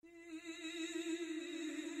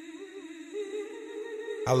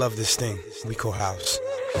I love this thing we call house.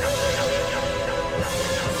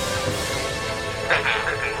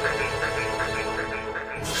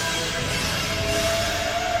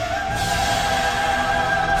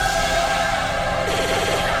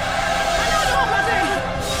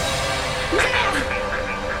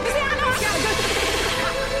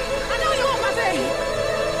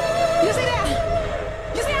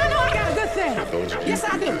 Yes,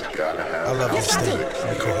 I do. I love this thing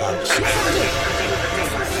we call house. Yes, I do.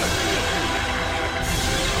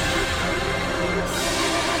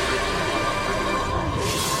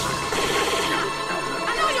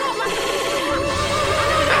 I know you want my.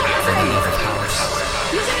 For the love of house,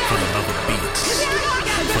 for the love of beats,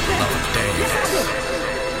 for the love of dance.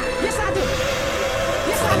 Yes, I do.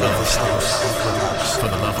 Yes, For I the do. love of house, for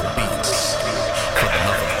the love of beats, for the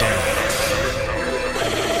love of dance.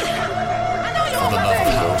 For the love of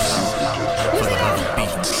house, for the love of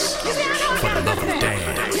beats, for the love of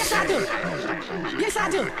dance. Yes, I do. Yes, I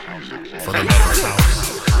do. For the love of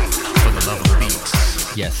house, for the love of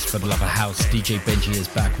beats. Yes, for the love of house, DJ Benji is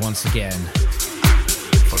back once again.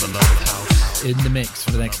 For the love of house. In the mix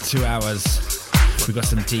for the next 2 hours. We've got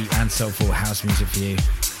some deep and soulful house music for you.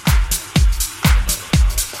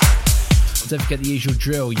 Don't forget the usual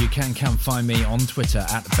drill. You can come find me on Twitter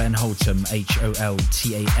at Ben Holtam,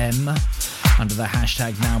 HOLTAM, under the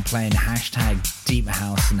hashtag now playing hashtag Deep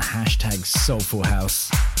House and hashtag Soulful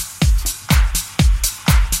House.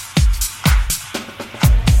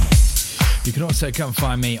 You can also come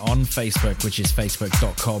find me on Facebook, which is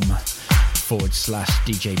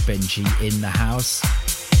facebook.com/DJ Benji in the house.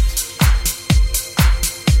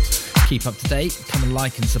 Keep up to date, come and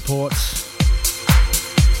like and support.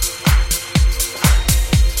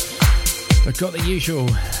 I've got the usual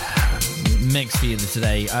mix for you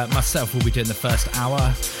today. Myself will be doing the first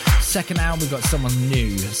hour. Second hour, we've got someone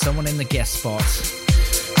new, someone in the guest spot,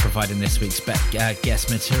 providing this week's guest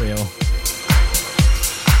material.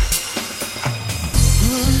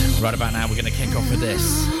 Right about now, we're going to kick off with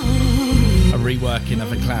this. A reworking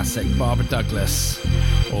of a classic, Barbara Douglas,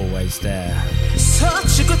 Always There.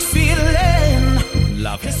 Such a good feeling.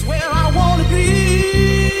 Love it. It's where I want to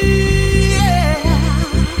be. Yeah.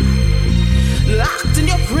 Locked in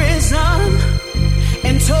your prison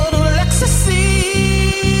in total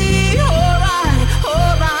ecstasy. Alright.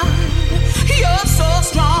 You're so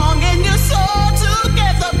strong and you're so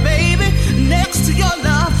together, baby. Next to your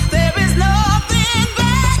love, there is nothing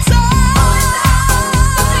better.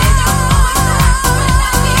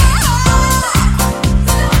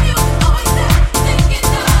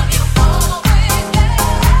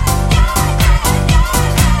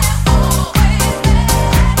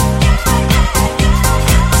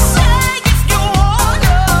 Say if you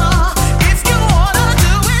wanna, if you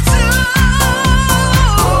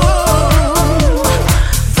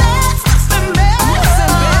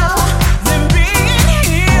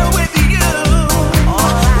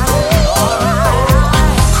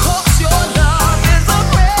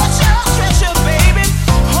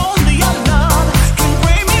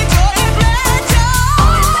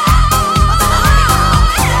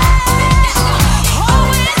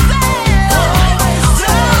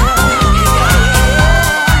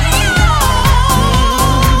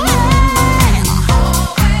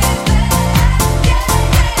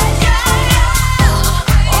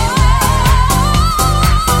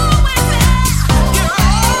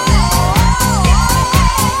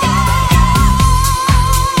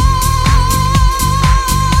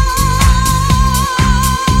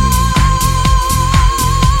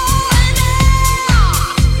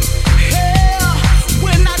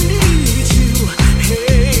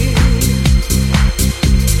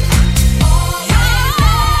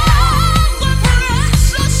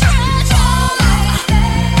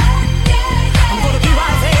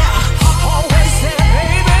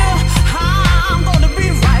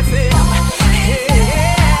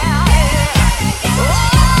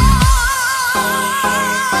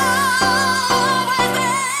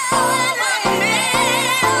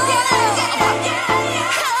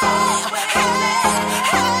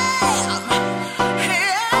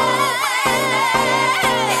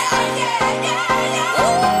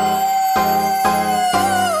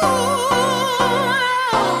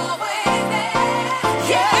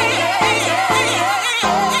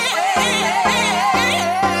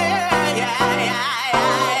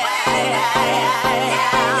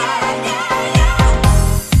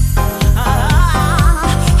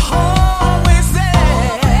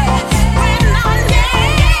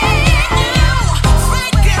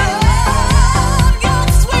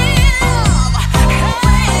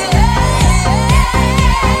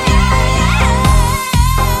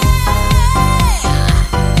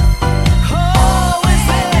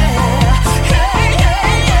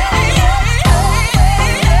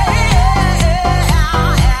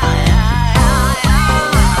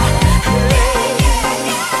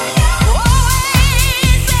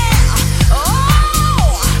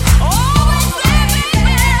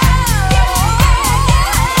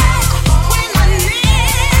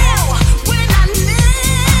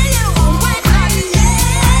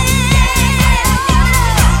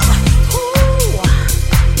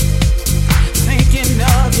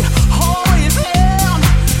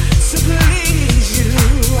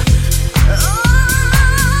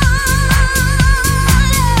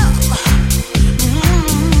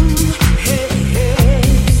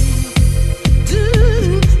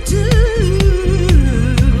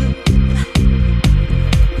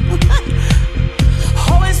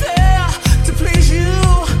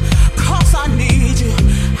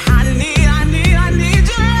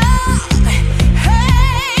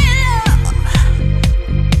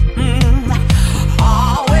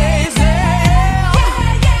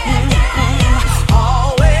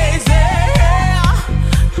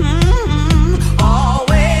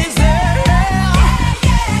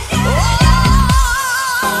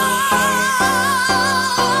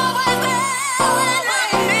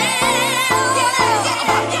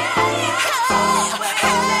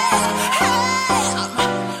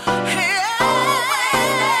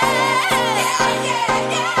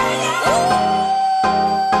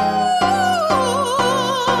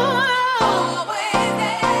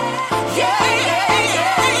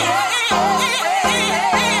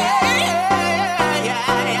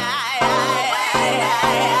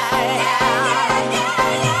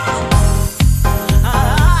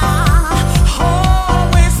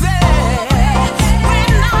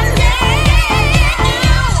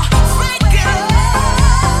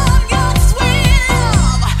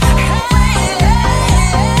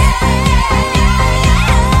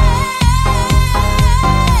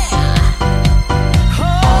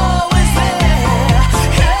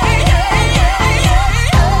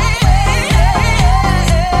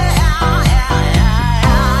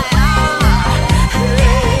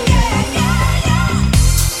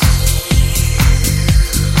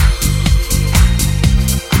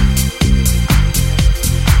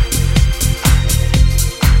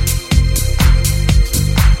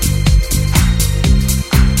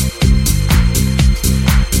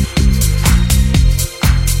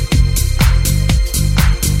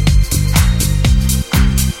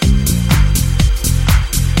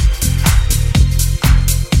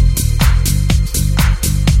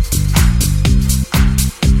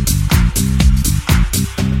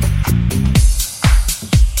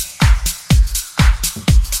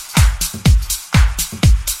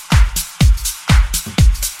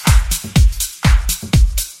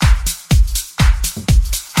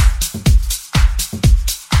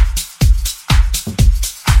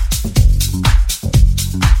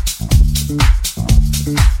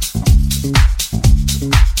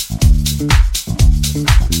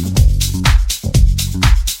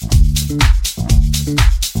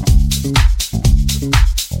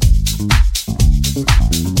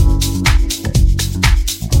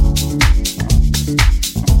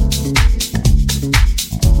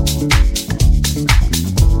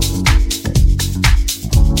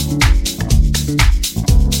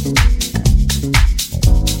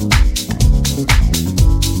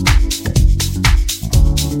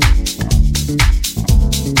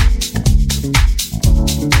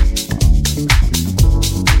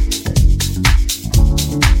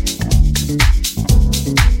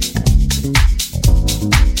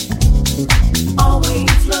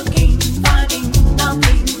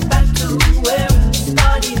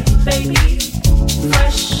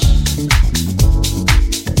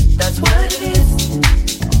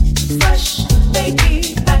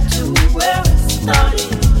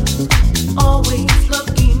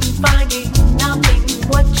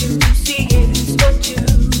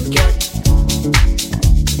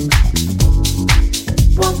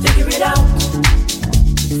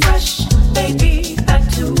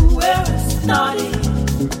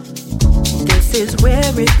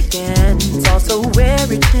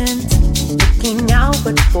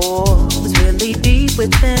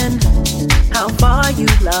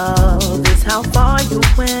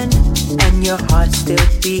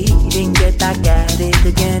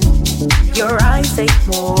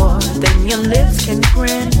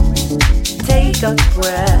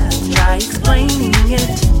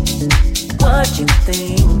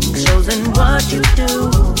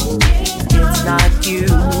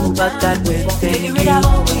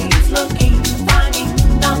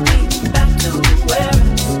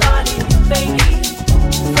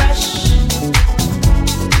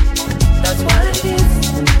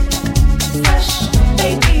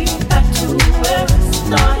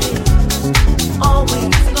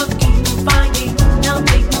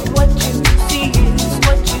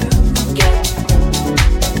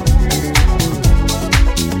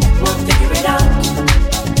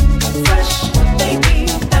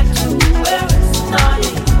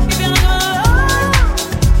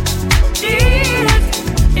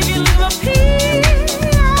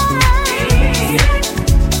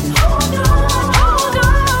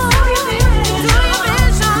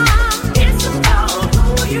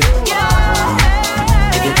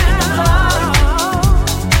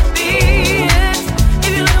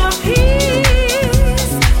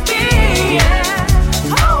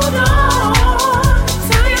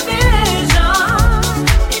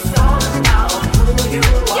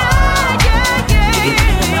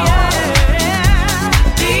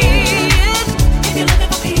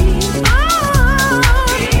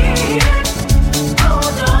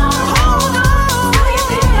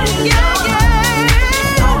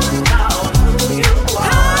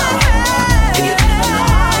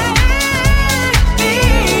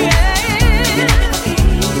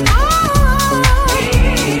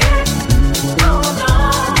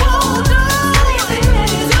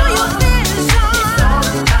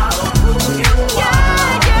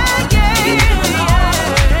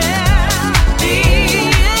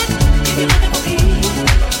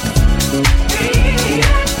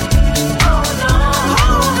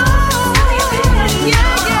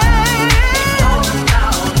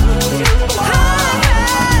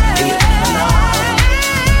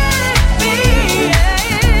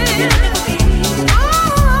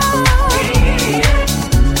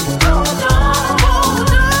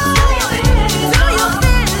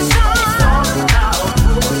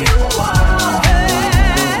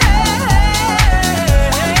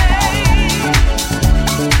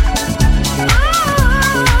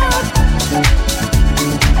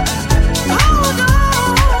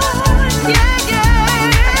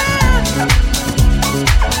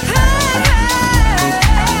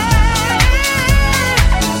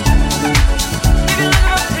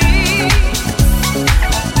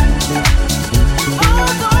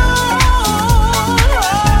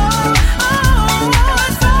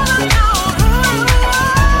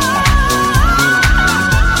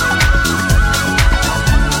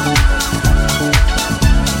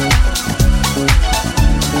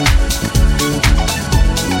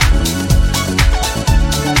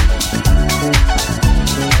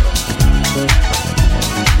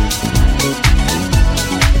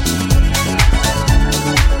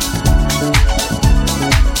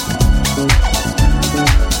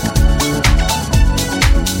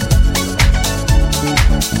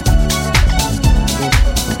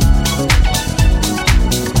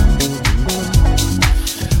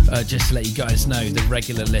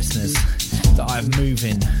Regular listeners that I'm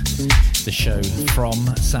moving the show from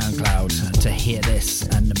SoundCloud to Hear This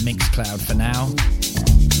and Mixcloud for now.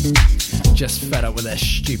 Just fed up with their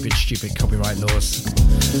stupid copyright laws,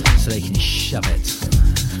 so they can shove it.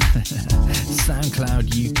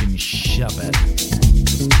 SoundCloud, you can shove it.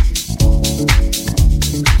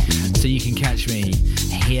 So you can catch me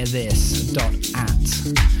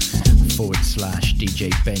hearthis.at/DJ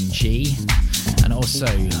Benji. And also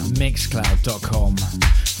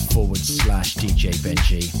mixcloud.com/DJ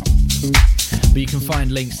Benji. But you can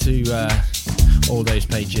find links to all those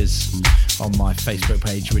pages on my Facebook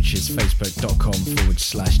page, which is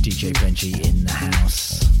facebook.com/DJ Benji in the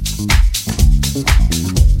house.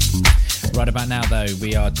 Right about now, though,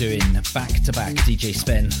 we are doing back-to-back DJ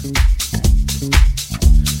spin.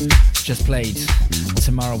 Just played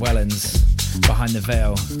Tamara Wellens, Behind the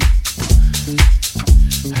Veil,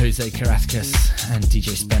 Jose Carrascus and DJ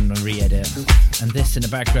Spen on re-edit. And this in the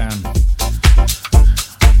background,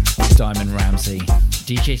 Diamond Ramsey,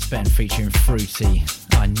 DJ Spen featuring Fruity.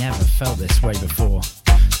 I never felt this way before,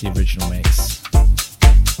 the original mix.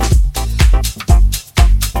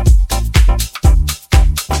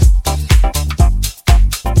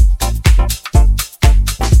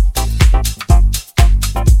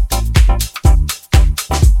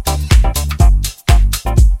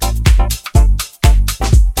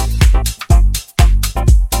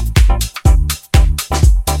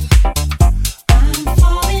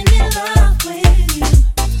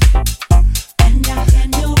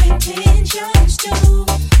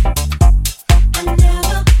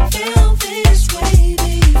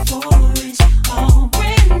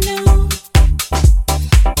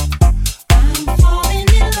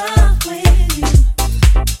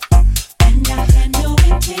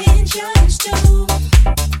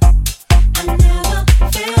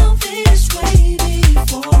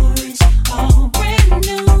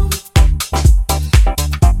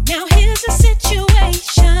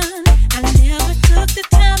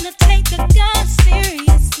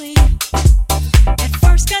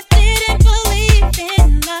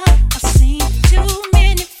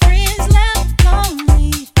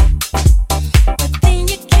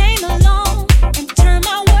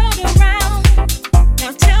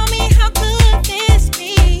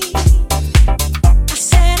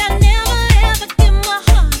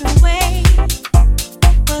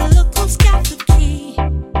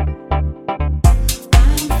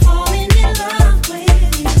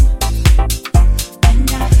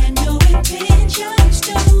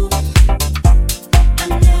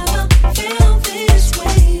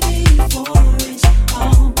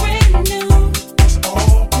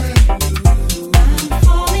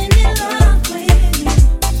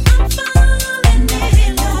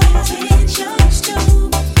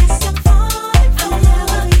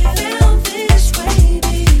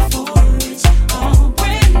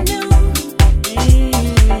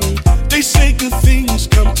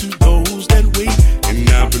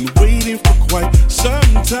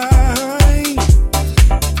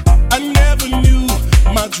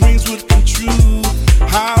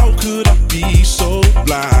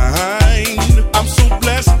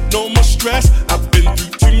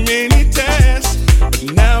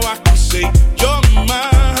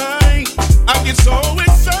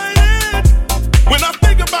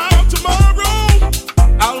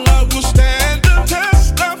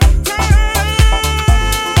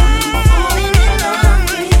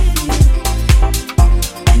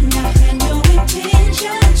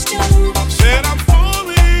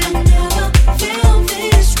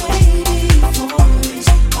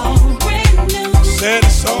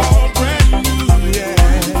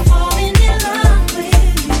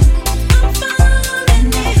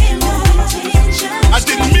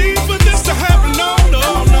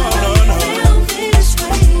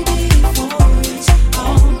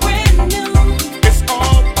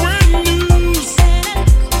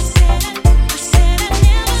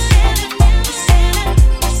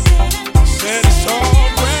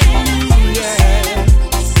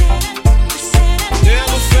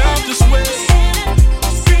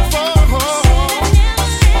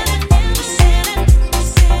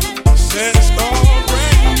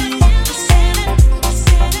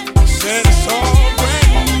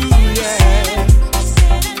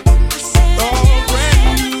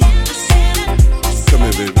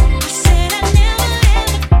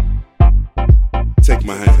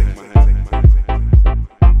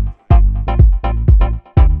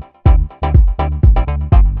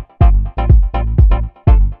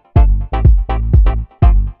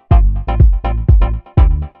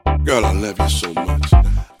 Girl, I love you so much.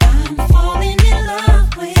 I'm falling in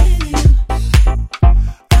love with you.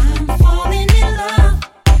 I'm falling in love.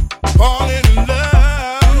 Falling in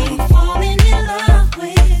love. I'm falling in love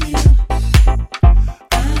with you.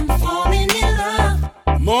 I'm falling in love.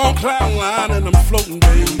 I'm on cloud nine and I'm floating,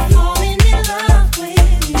 baby. I'm falling in love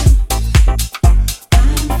with you.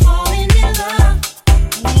 I'm falling in love.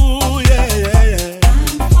 Ooh, yeah, yeah, yeah.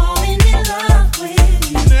 I'm falling in love with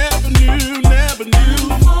you. Never knew, never knew.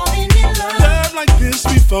 I'm falling in love. Love like this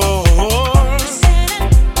before.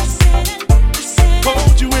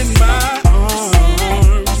 Hold you in my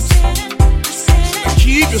arms.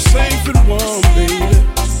 Keep you safe and warm, baby.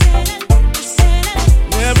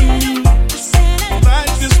 Never knew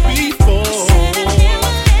like this before.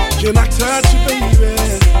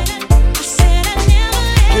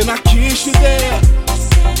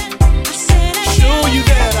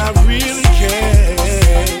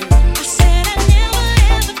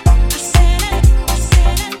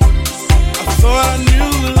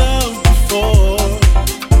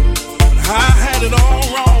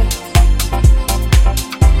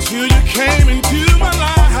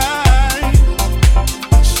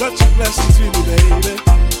 such a blessing to me, baby.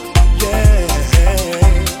 Yeah.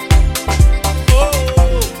 Oh,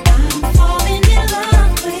 I'm falling in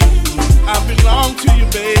love with you. I belong to you,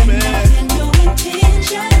 baby. I had no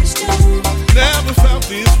intentions to. Never felt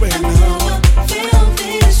this way I now. never felt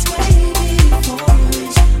this way before.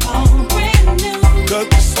 It's all brand new. 'Cause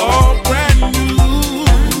it's all brand new.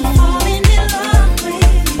 I'm falling in love with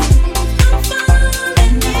you. I'm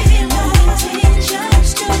falling in love. Intentions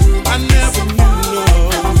to. I never knew, no.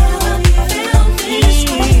 Felt this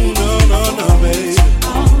way. No, baby.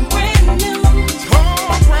 All brand new. It's all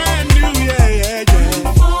brand new, yeah.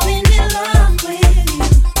 Falling in love with you,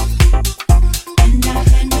 and I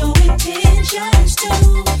had no intentions to.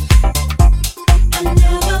 I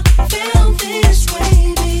never felt this way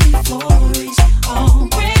before. It's all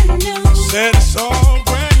brand new. Said it's all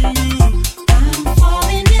brand new. I'm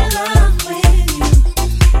falling in love with you,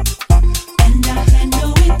 and I had no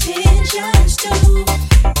intentions to.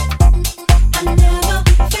 I never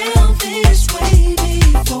felt this way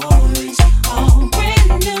before. It's all brand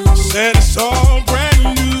new. Said it's all brand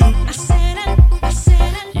new. I said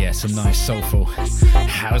it. Yeah, some nice soulful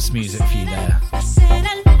house music for you there.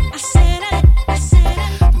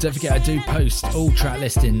 Don't forget, I do post all track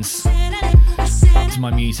listings to my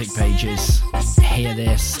music pages, Hear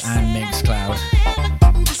This and Mixcloud.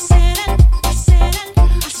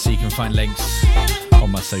 So you can find links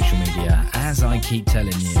on my social media, as I keep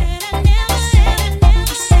telling you.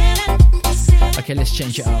 Okay, let's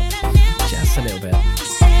change it up just a little bit.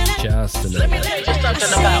 Just a little bit.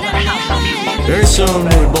 Very soon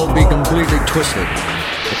we would both be completely twisted,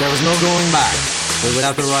 but there was no going back. We would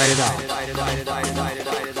have to ride it out.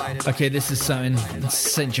 Okay, this is something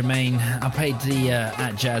Saint Germain. I played the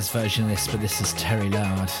at jazz version of this, but this is Terry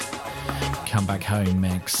Loud. Come Back Home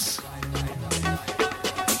mix.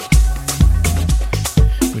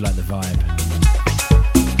 We like the vibe.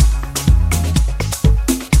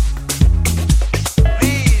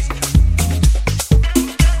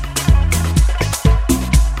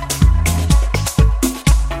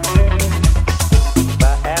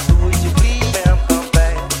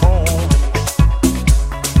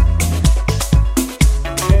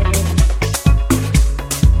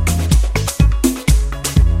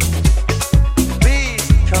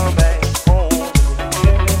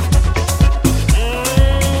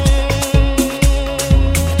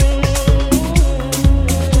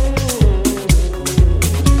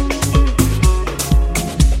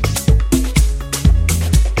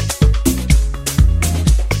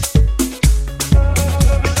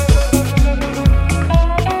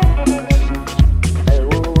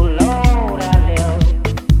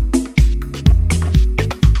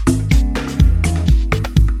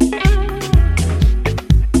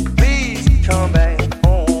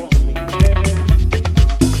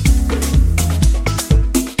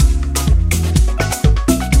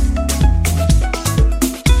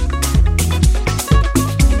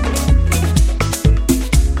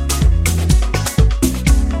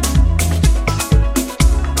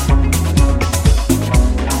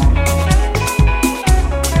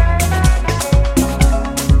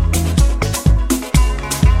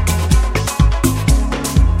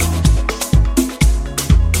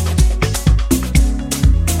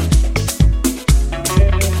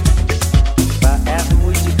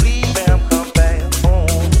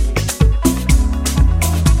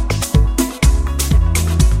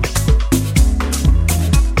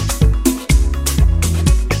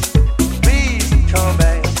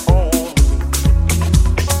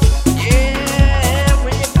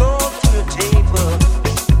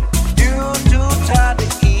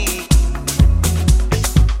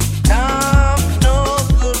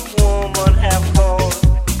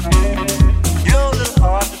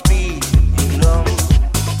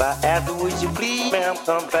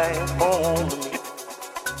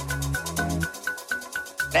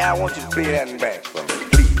 Now I want you to play that back for me.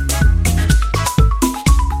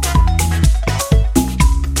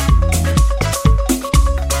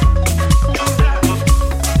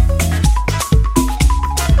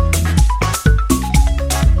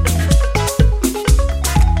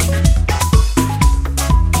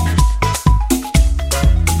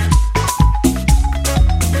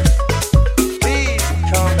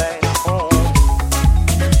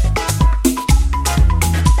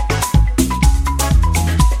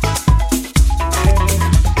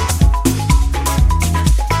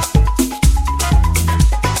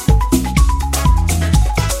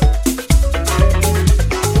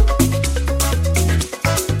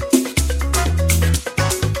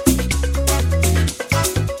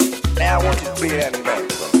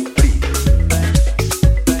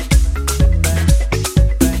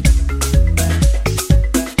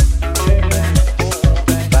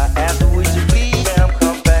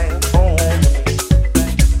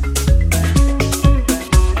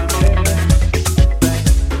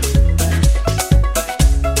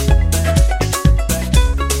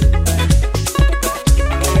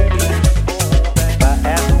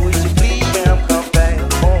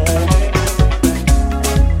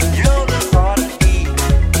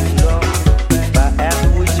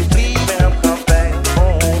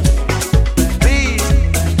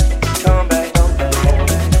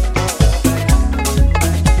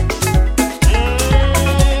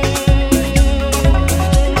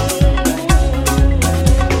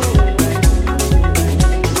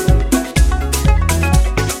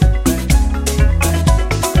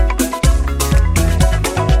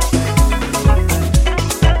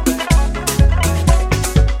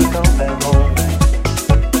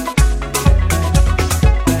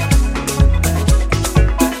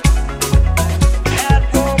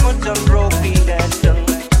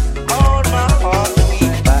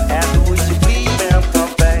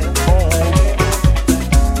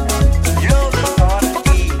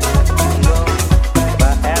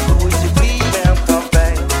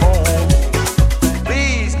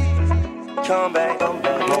 come back home.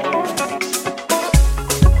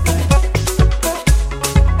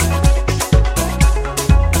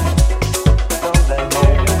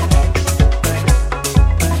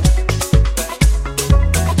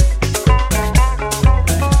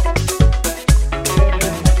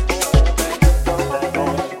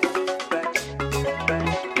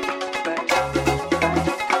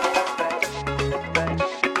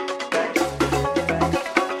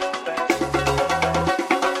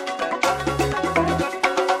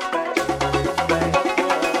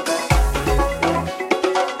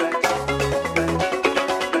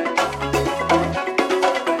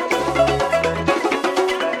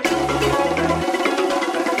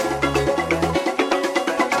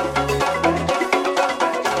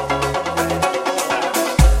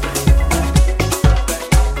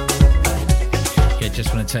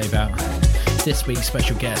 Tell you about this week's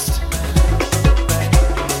special guest.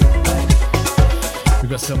 We've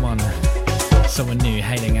got someone new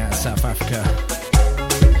hailing out of South Africa,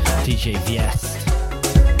 DJ Viest,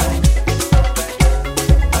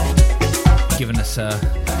 giving us a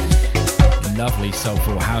lovely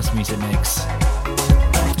soulful house music mix.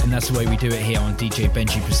 And that's the way we do it here on DJ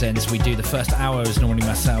Benji Presents. We do the first hour as normally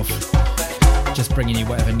myself, just bringing you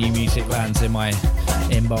whatever new music lands in my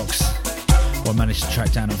inbox or managed to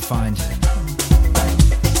track down and find.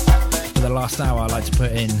 For the last hour, I like to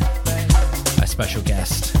put in a special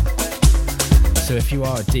guest. So if you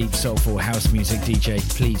are a deep, soulful house music DJ,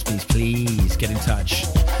 please, please, please get in touch,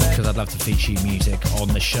 because I'd love to feature your music on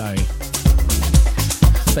the show.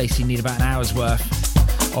 Basically need about an hour's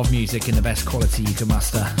worth of music in the best quality you can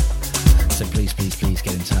muster. So please, please, please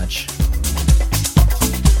get in touch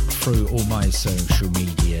through all my social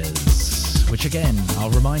medias, which again,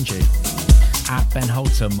 I'll remind you, at Ben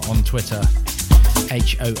Holtam on Twitter,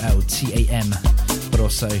 HOLTAM, but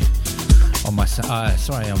also on my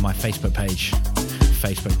Facebook page,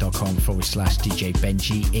 facebook.com/DJ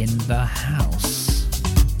Benji in the house.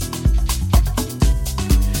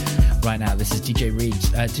 Right now, this is DJ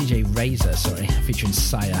Razor, featuring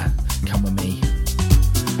Saya, Come With Me,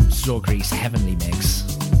 Zorgre's Heavenly Mix.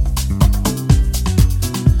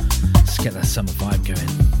 Let's get that summer vibe going.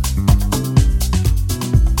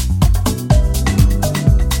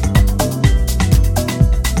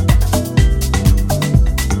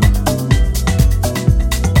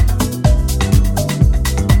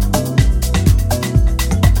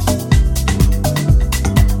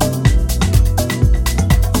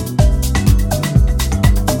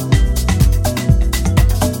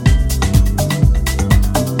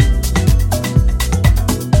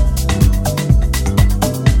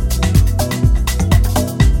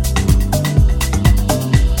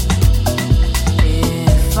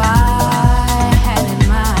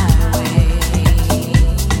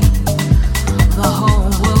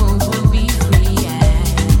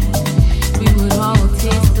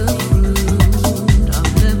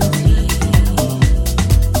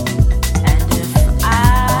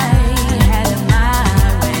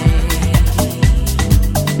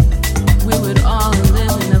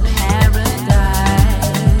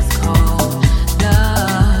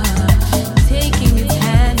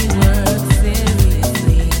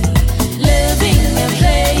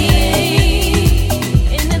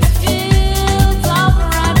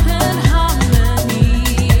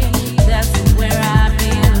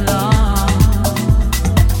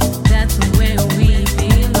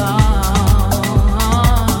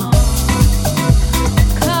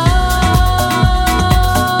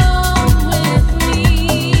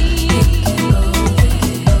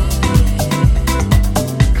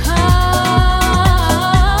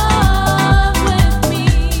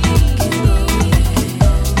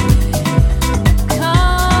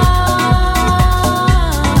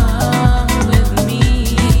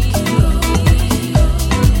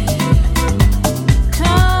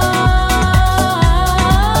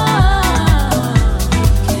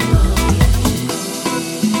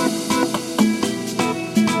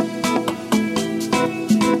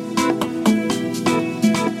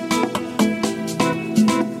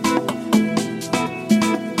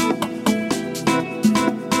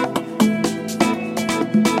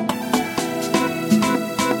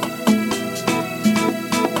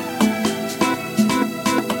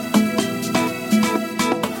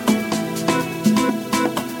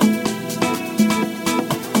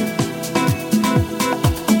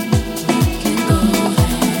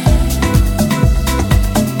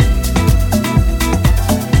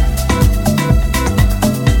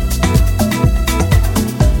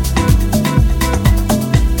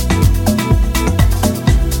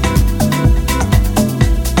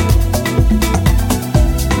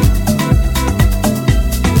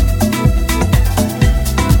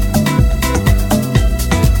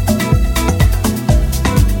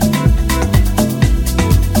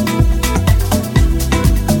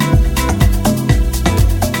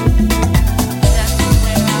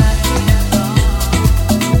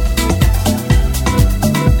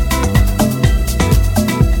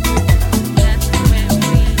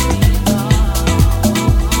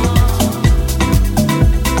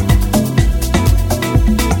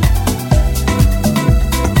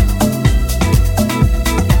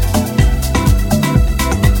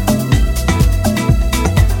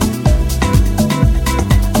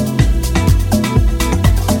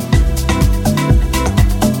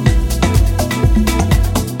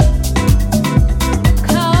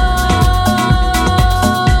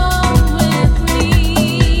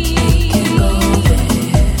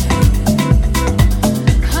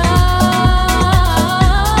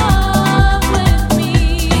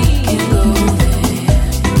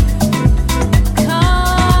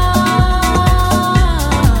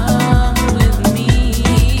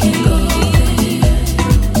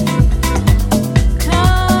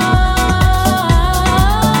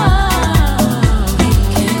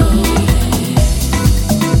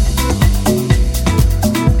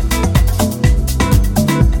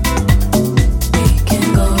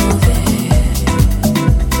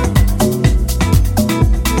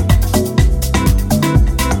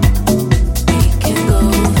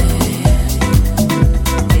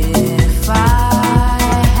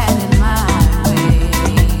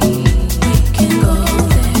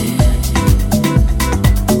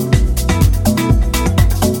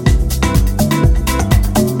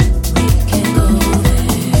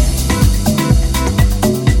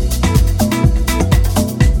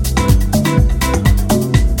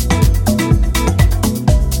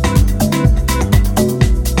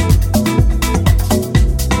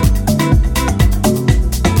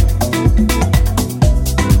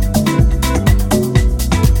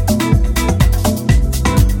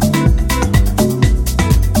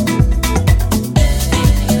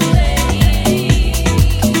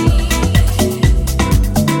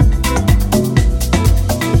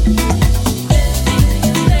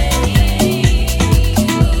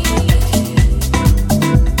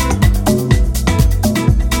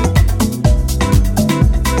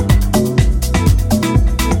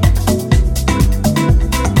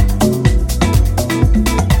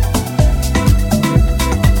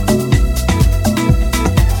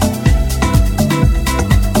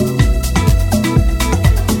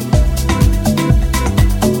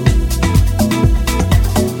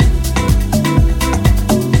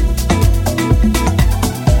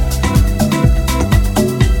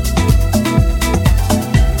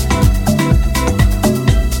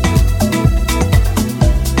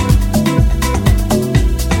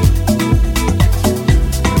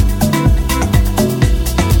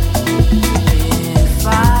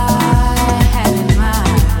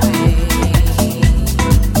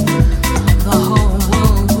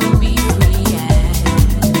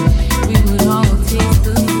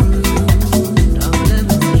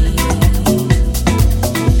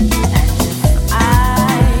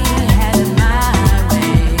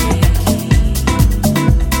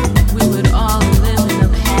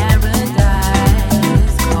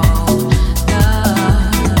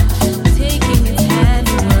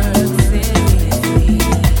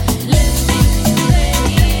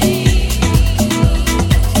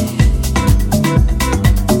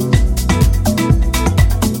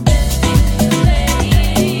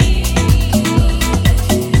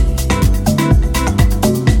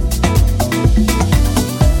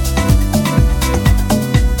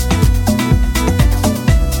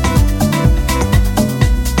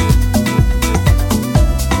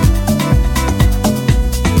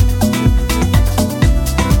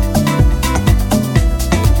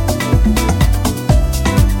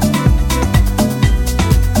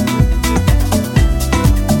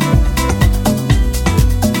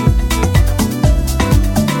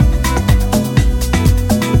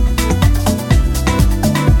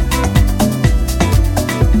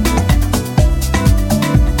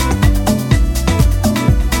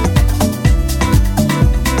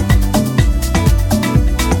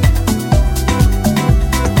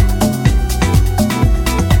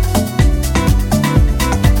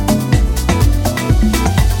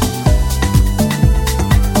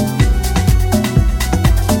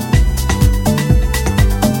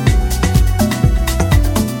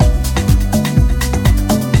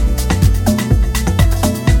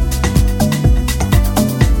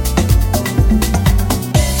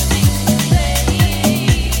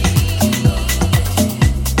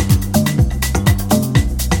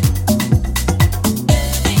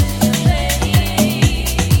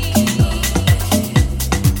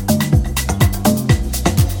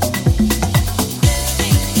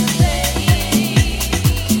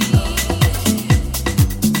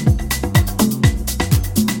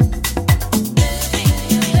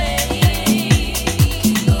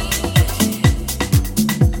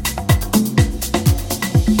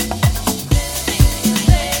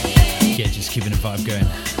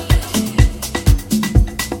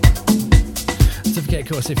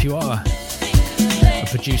 course, if you are a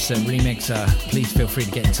producer, remixer, please feel free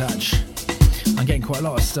to get in touch. I'm getting quite a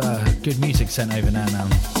lot of good music sent over now.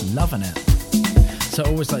 I'm loving it. So I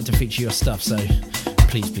always like to feature your stuff, so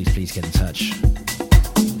please get in touch.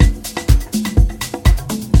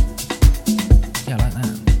 Yeah, I like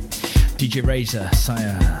that. DJ Razor,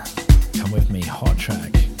 Sire, Come With Me, hot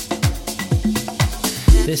track.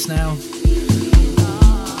 This now,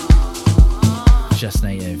 Just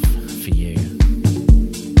Native for you.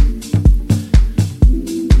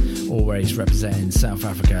 Always representing South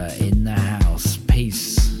Africa in the house.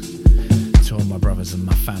 Peace to all my brothers and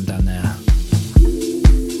my fam down there.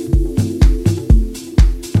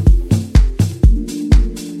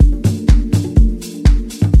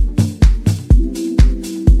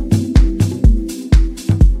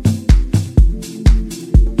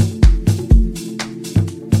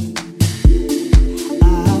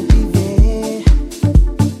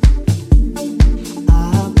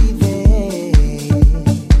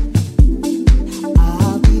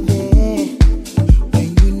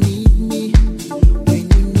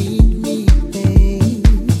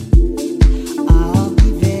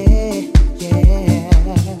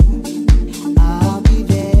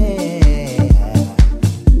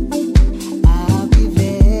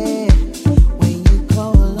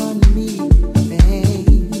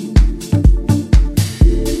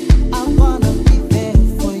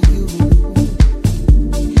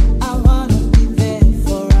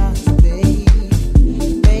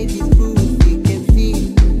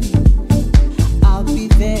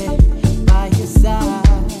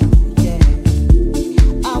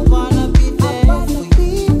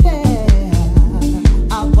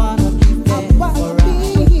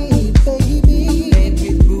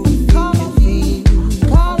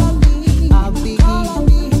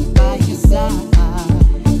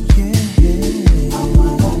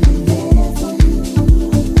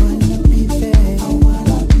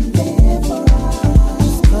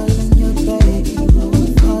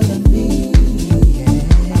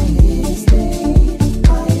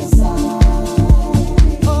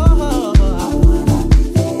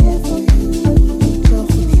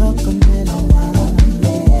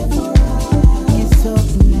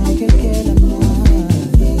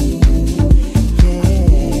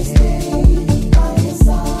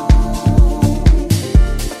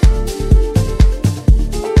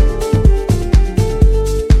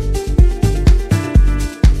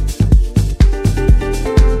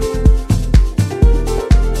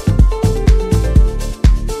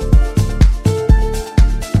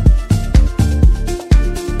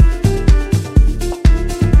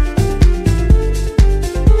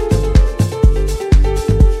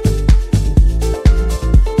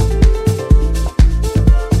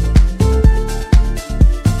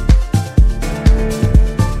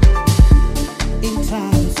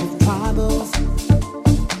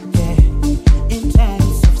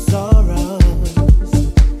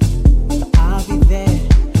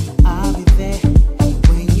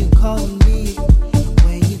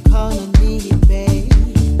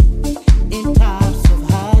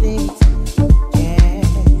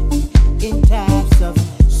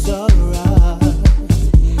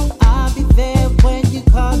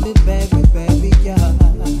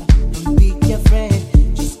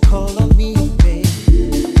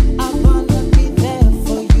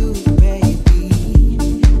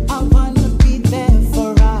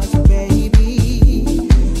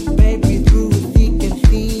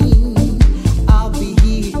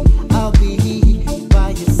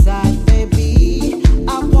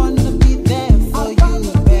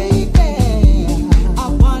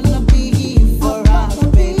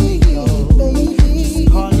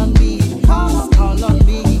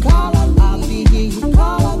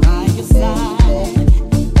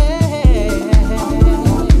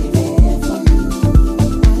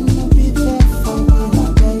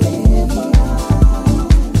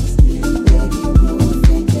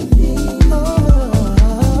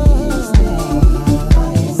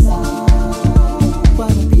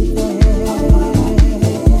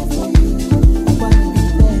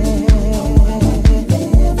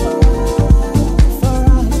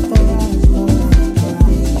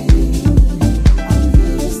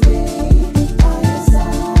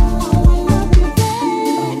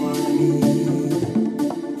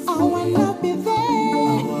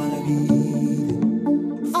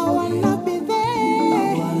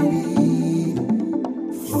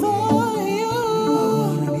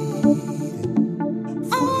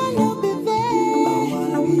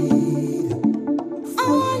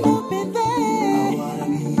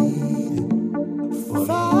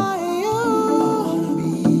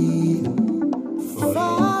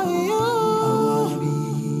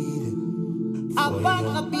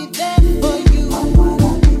 wanna be there for you. I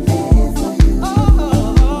wanna be there for you. Oh,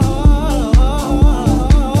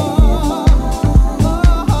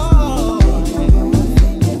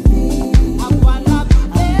 I wanna be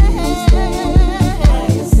there.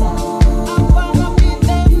 I wanna be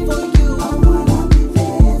there for you. I wanna be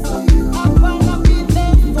there for you. I wanna be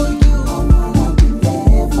there for you. I wanna be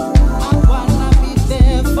there for us. I wanna be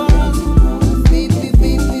there for us. Baby,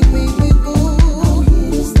 baby, baby, boo. I'm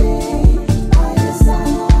here to stay by your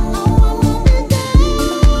side. I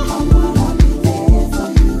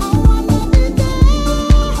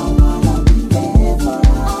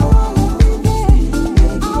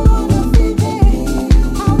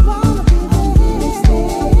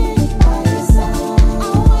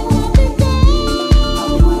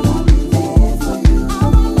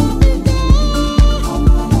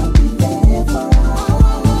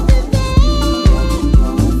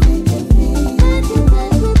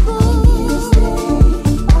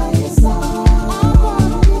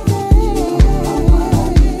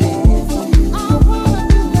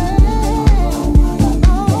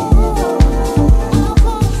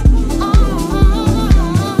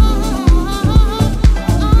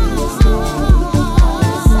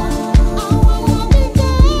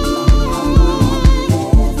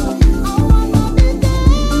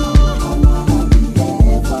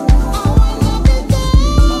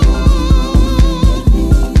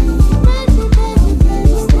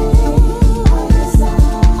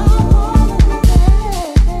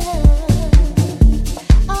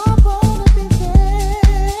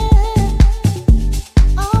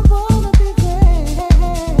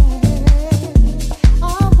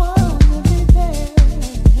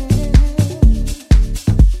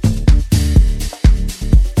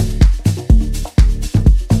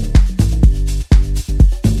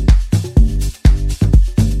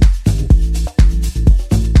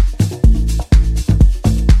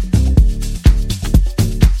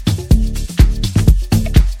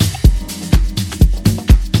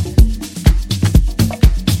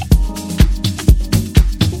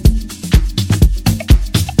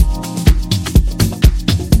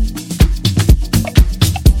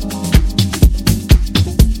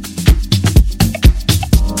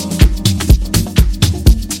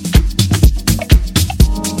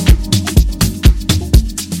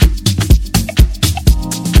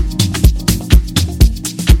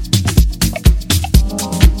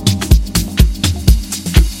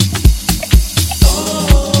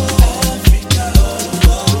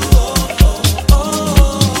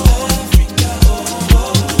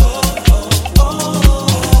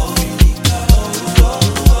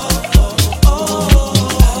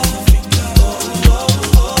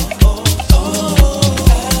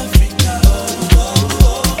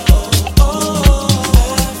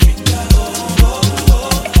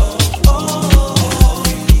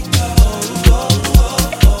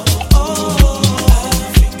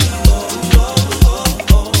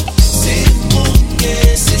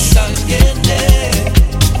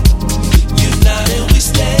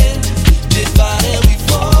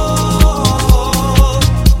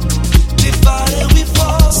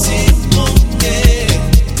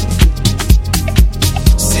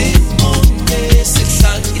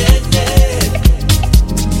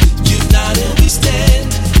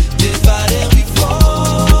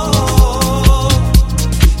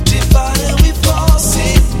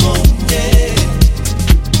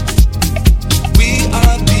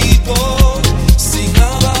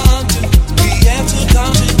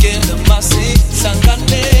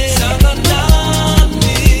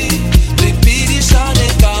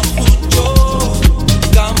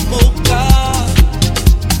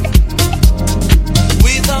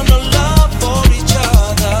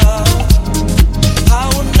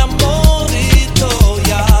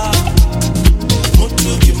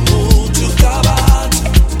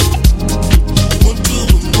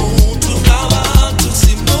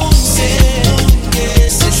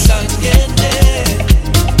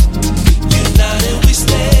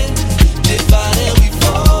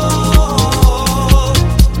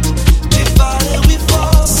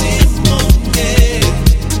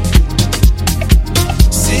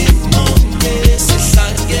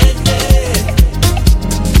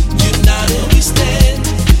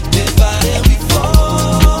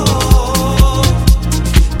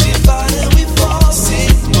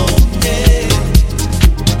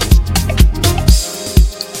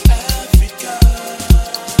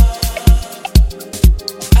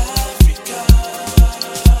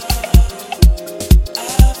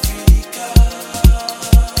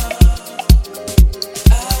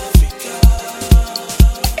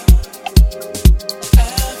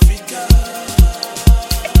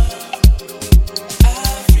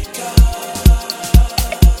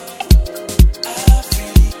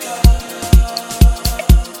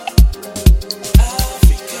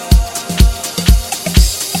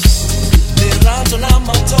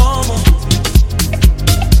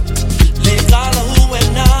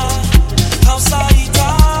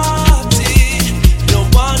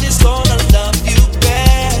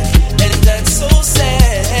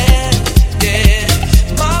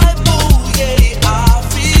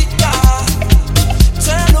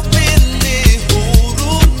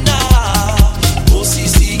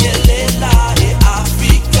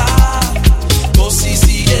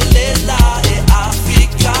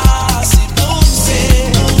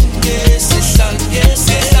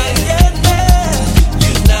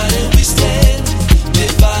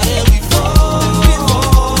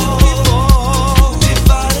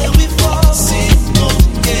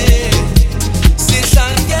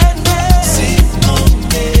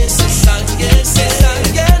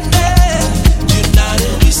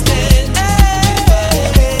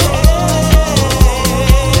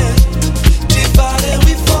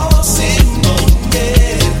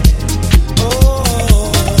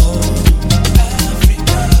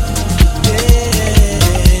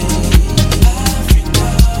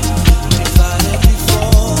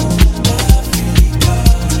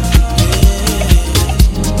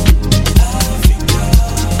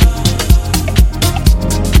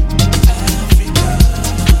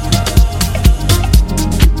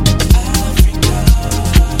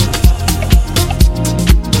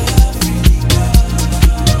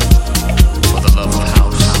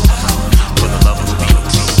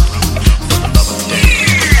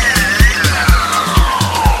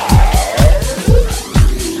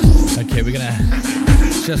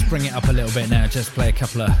just bring it up a little bit now. Just play a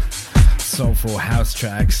couple of soulful house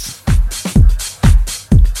tracks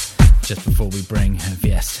just before we bring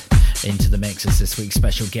Viest into the mix as this week's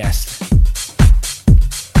special guest.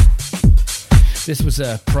 This was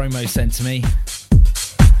a promo sent to me.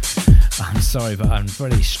 I'm sorry, but I'm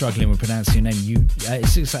really struggling with pronouncing your name.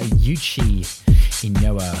 It looks like Yuchi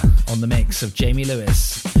Inoa on the mix of Jamie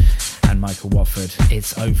Lewis and Michael Watford.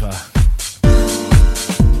 It's over.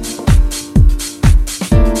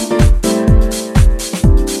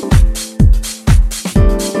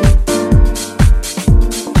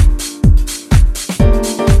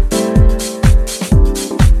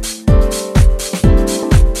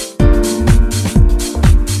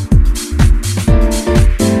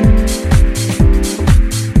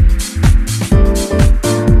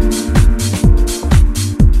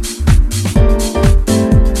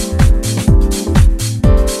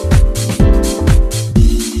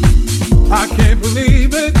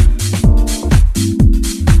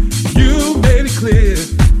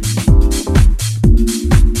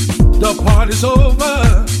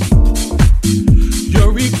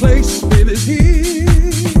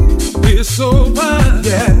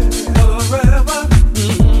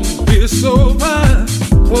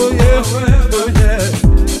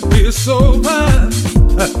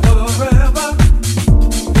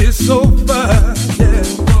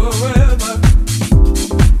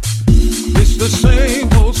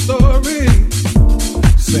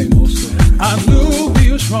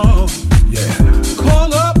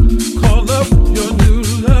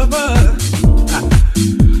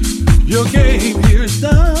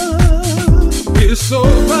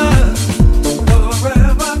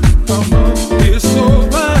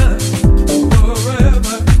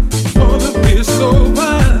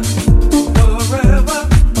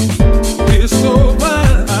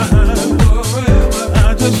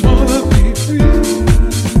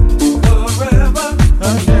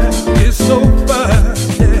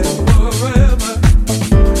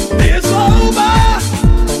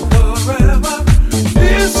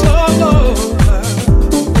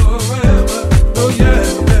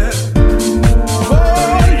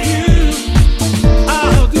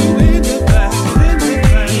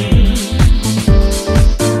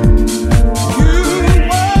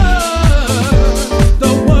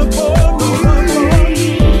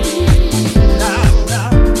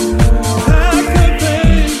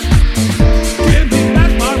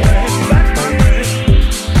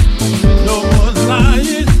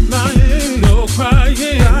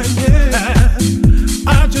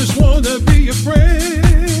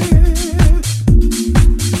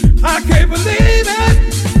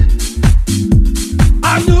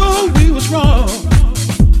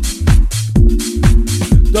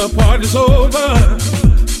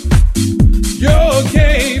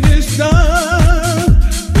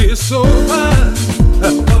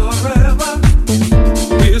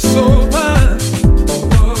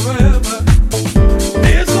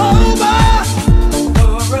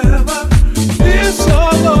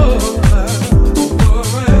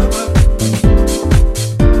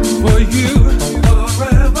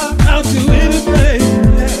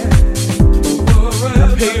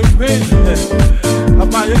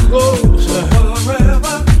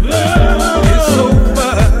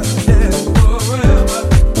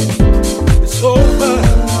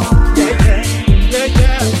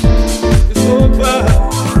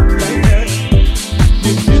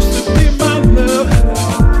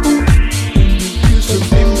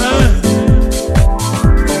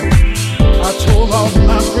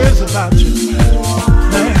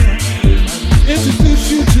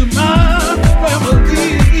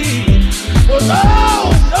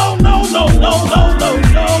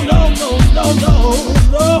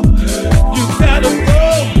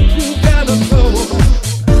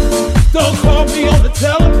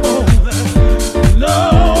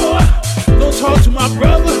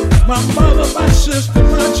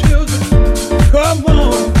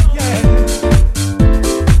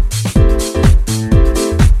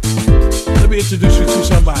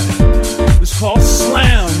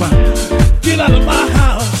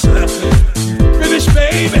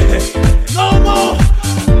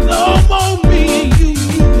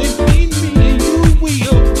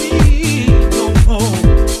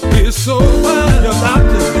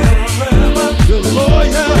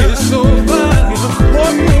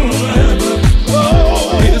 Oh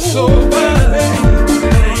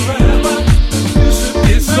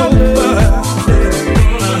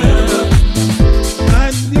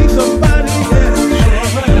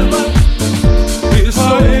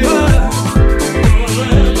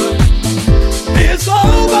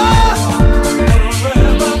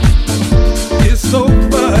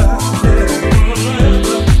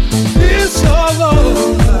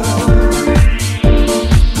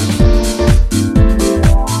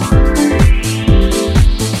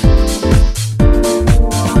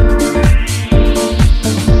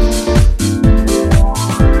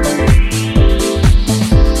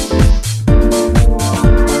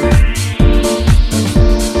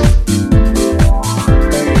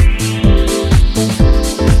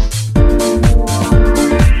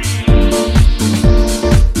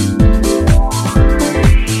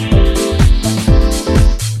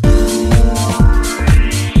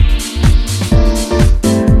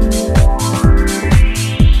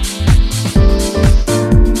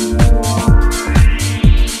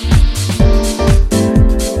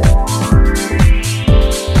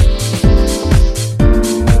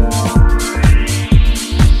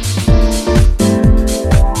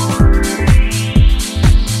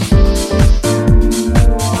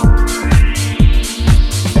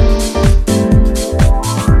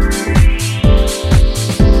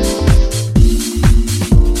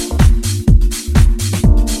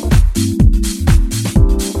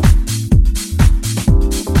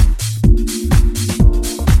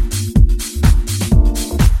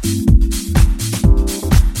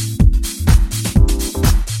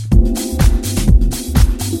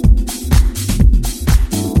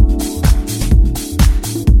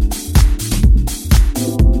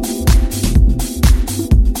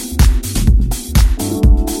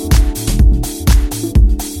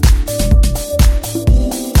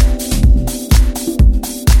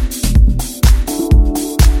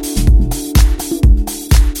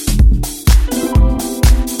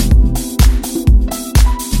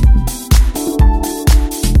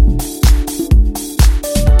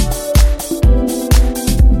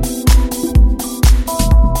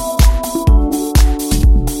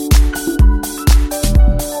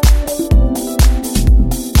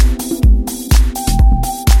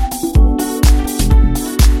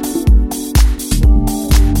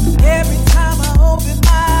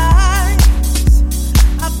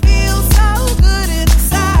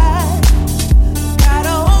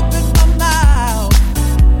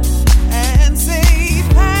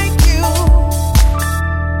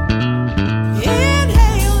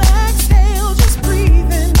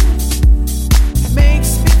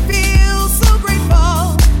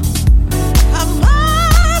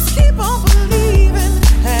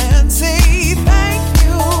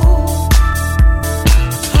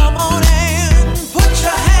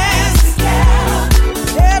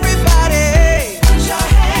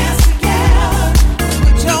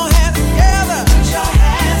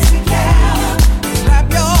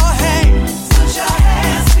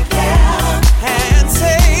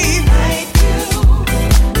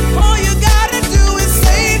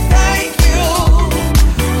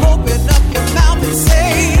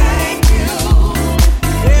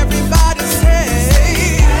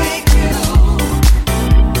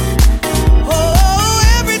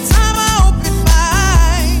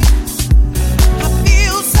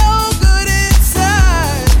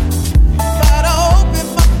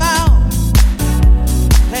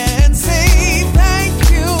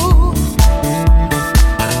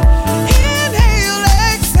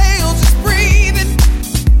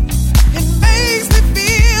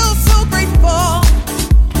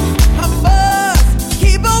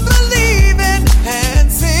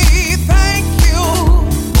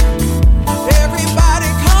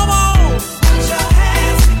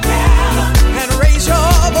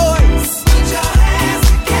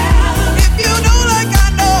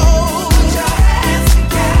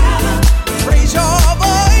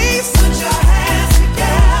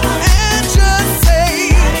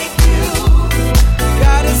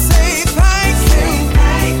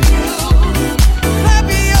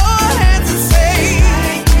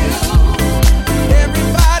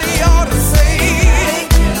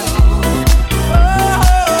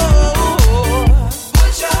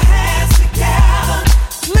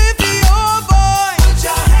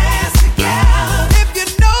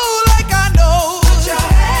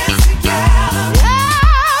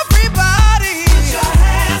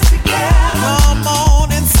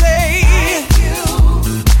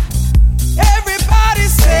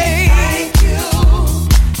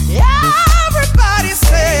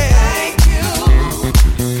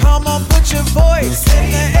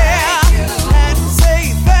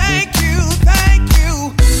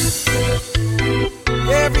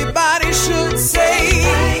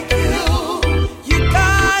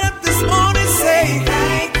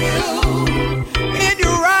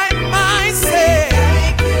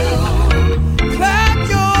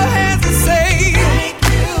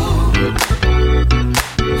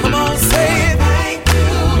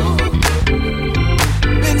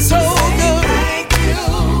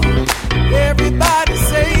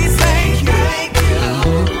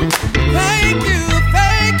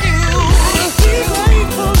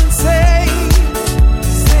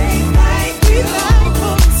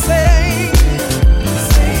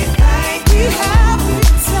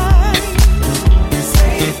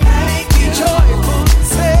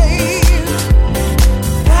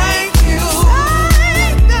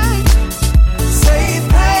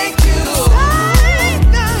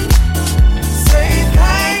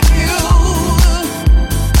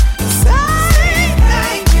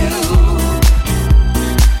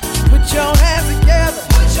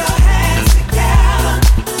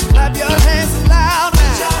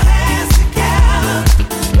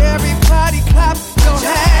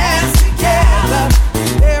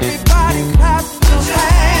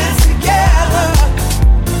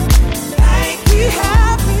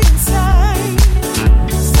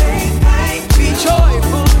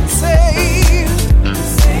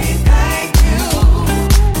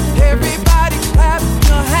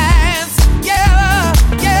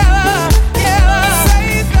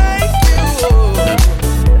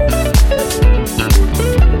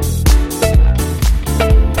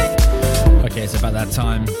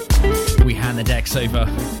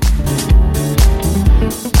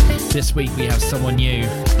This week we have someone new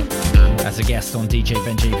as a guest on DJ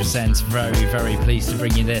Benji Presents. Very, very pleased to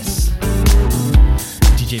bring you this.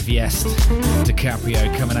 DJ Viest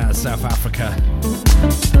DiCaprio coming out of South Africa.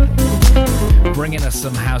 Bringing us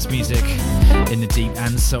some house music in the deep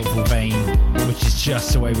and soulful vein, which is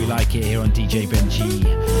just the way we like it here on DJ Benji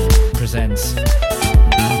Presents.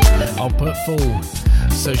 I'll put full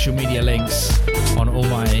social media links on all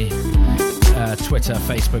my Twitter,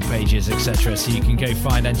 Facebook pages, etc. so you can go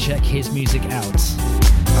find and check his music out.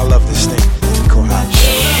 I love this thing called house.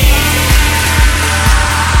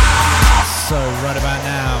 So right about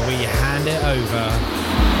now we hand it over.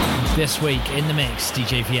 This week in the mix,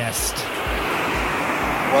 DJ Viest.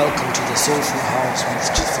 Welcome to the Soulful House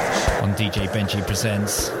with Jifish on DJ Benji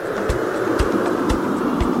Presents.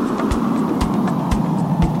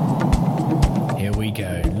 Here we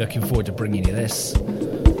go. Looking forward to bringing you this.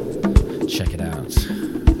 Check it out.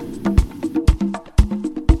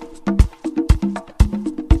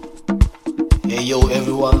 Hey yo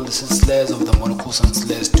everyone, this is Slares of the Monocoos and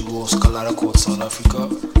Slares duo Scalara Court, South Africa,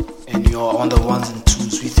 and you are on the ones and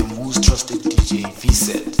twos with your most trusted DJ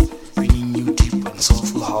V-Set, bringing you deep and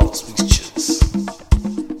soulful house mixtures.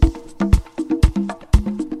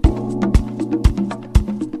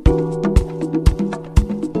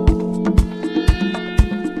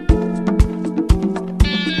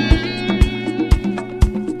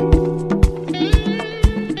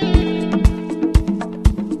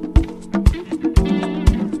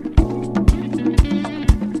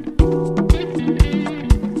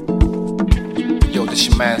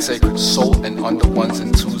 Sacred Soul, and on the ones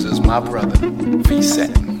and twos is my brother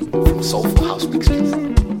V-Set from Soulful House Mixtures.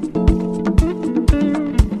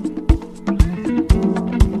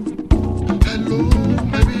 Hello,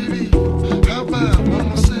 my baby. How about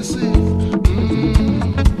mama say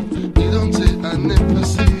you don't say I never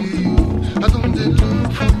see you. I don't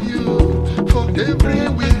look for you for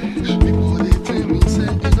everywhere. People they tell me say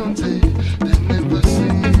you don't say they never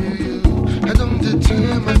see you. I don't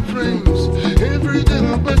tell my friends every day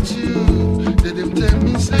about you. They them tell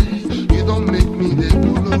me say you don't make me they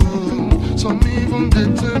pull on. Some even they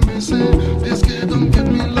tell me say this girl don't give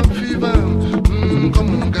me love fever. Come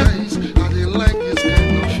on guys, I they like this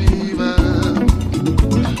kind of fever.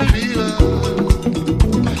 Fever,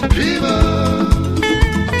 fever.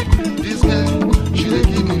 This girl, she they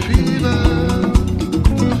give me fever.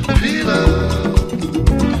 Fever,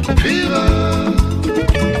 fever.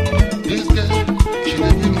 This girl, she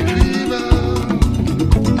they give me fever.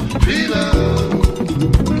 Fever,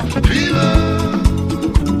 fever.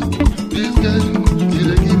 This girl, she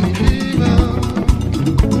they give me fever.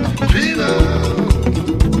 Fever,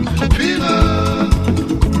 fever.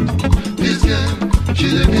 This girl, she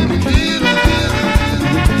they give me fever.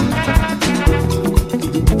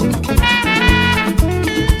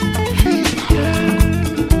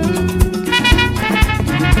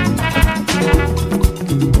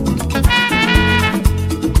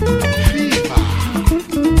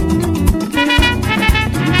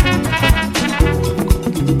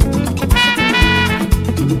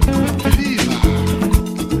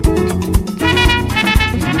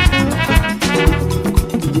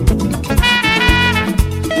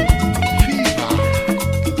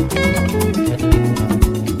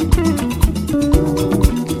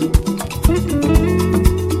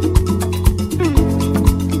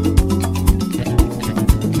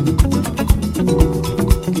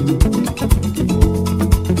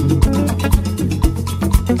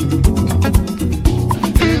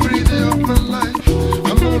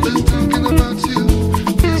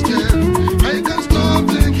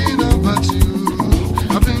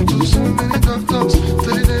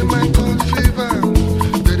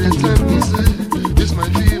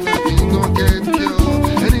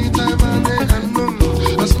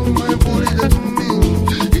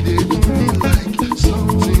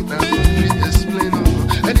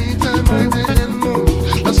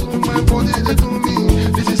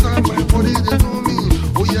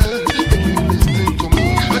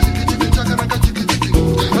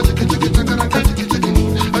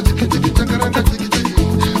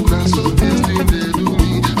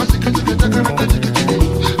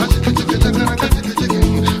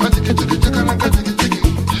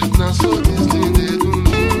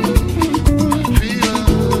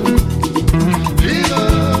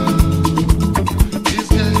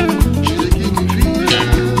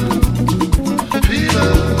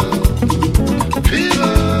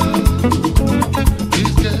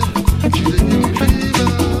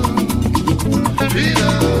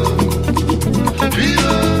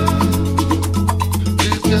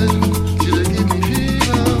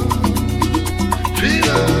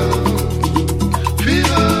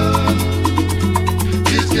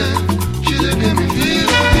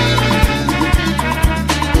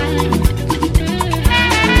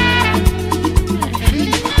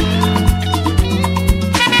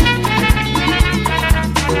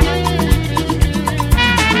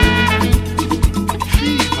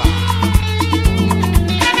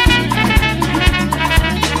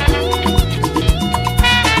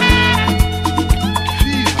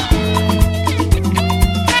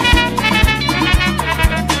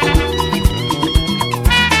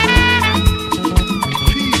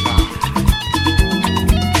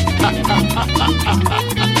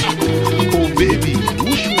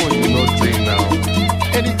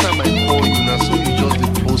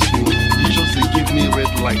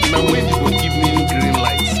 light. Now when you go give me green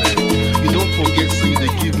light, you don't forget say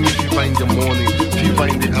they give me fever in the morning, fever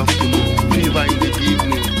in the afternoon, fever in the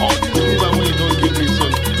evening. All these fever when you don't give me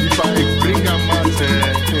some, if I bring a mat,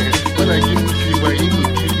 when I give you fever, you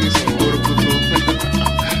will give me some Borokoto.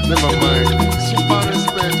 Never mind. Super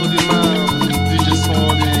respect to the man, DJ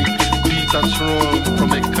Sonic, Peter Trump,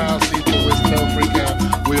 from a castle to West Africa.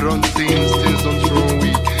 We run things don't run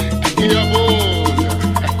we.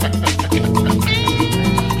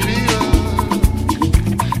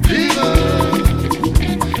 Fever.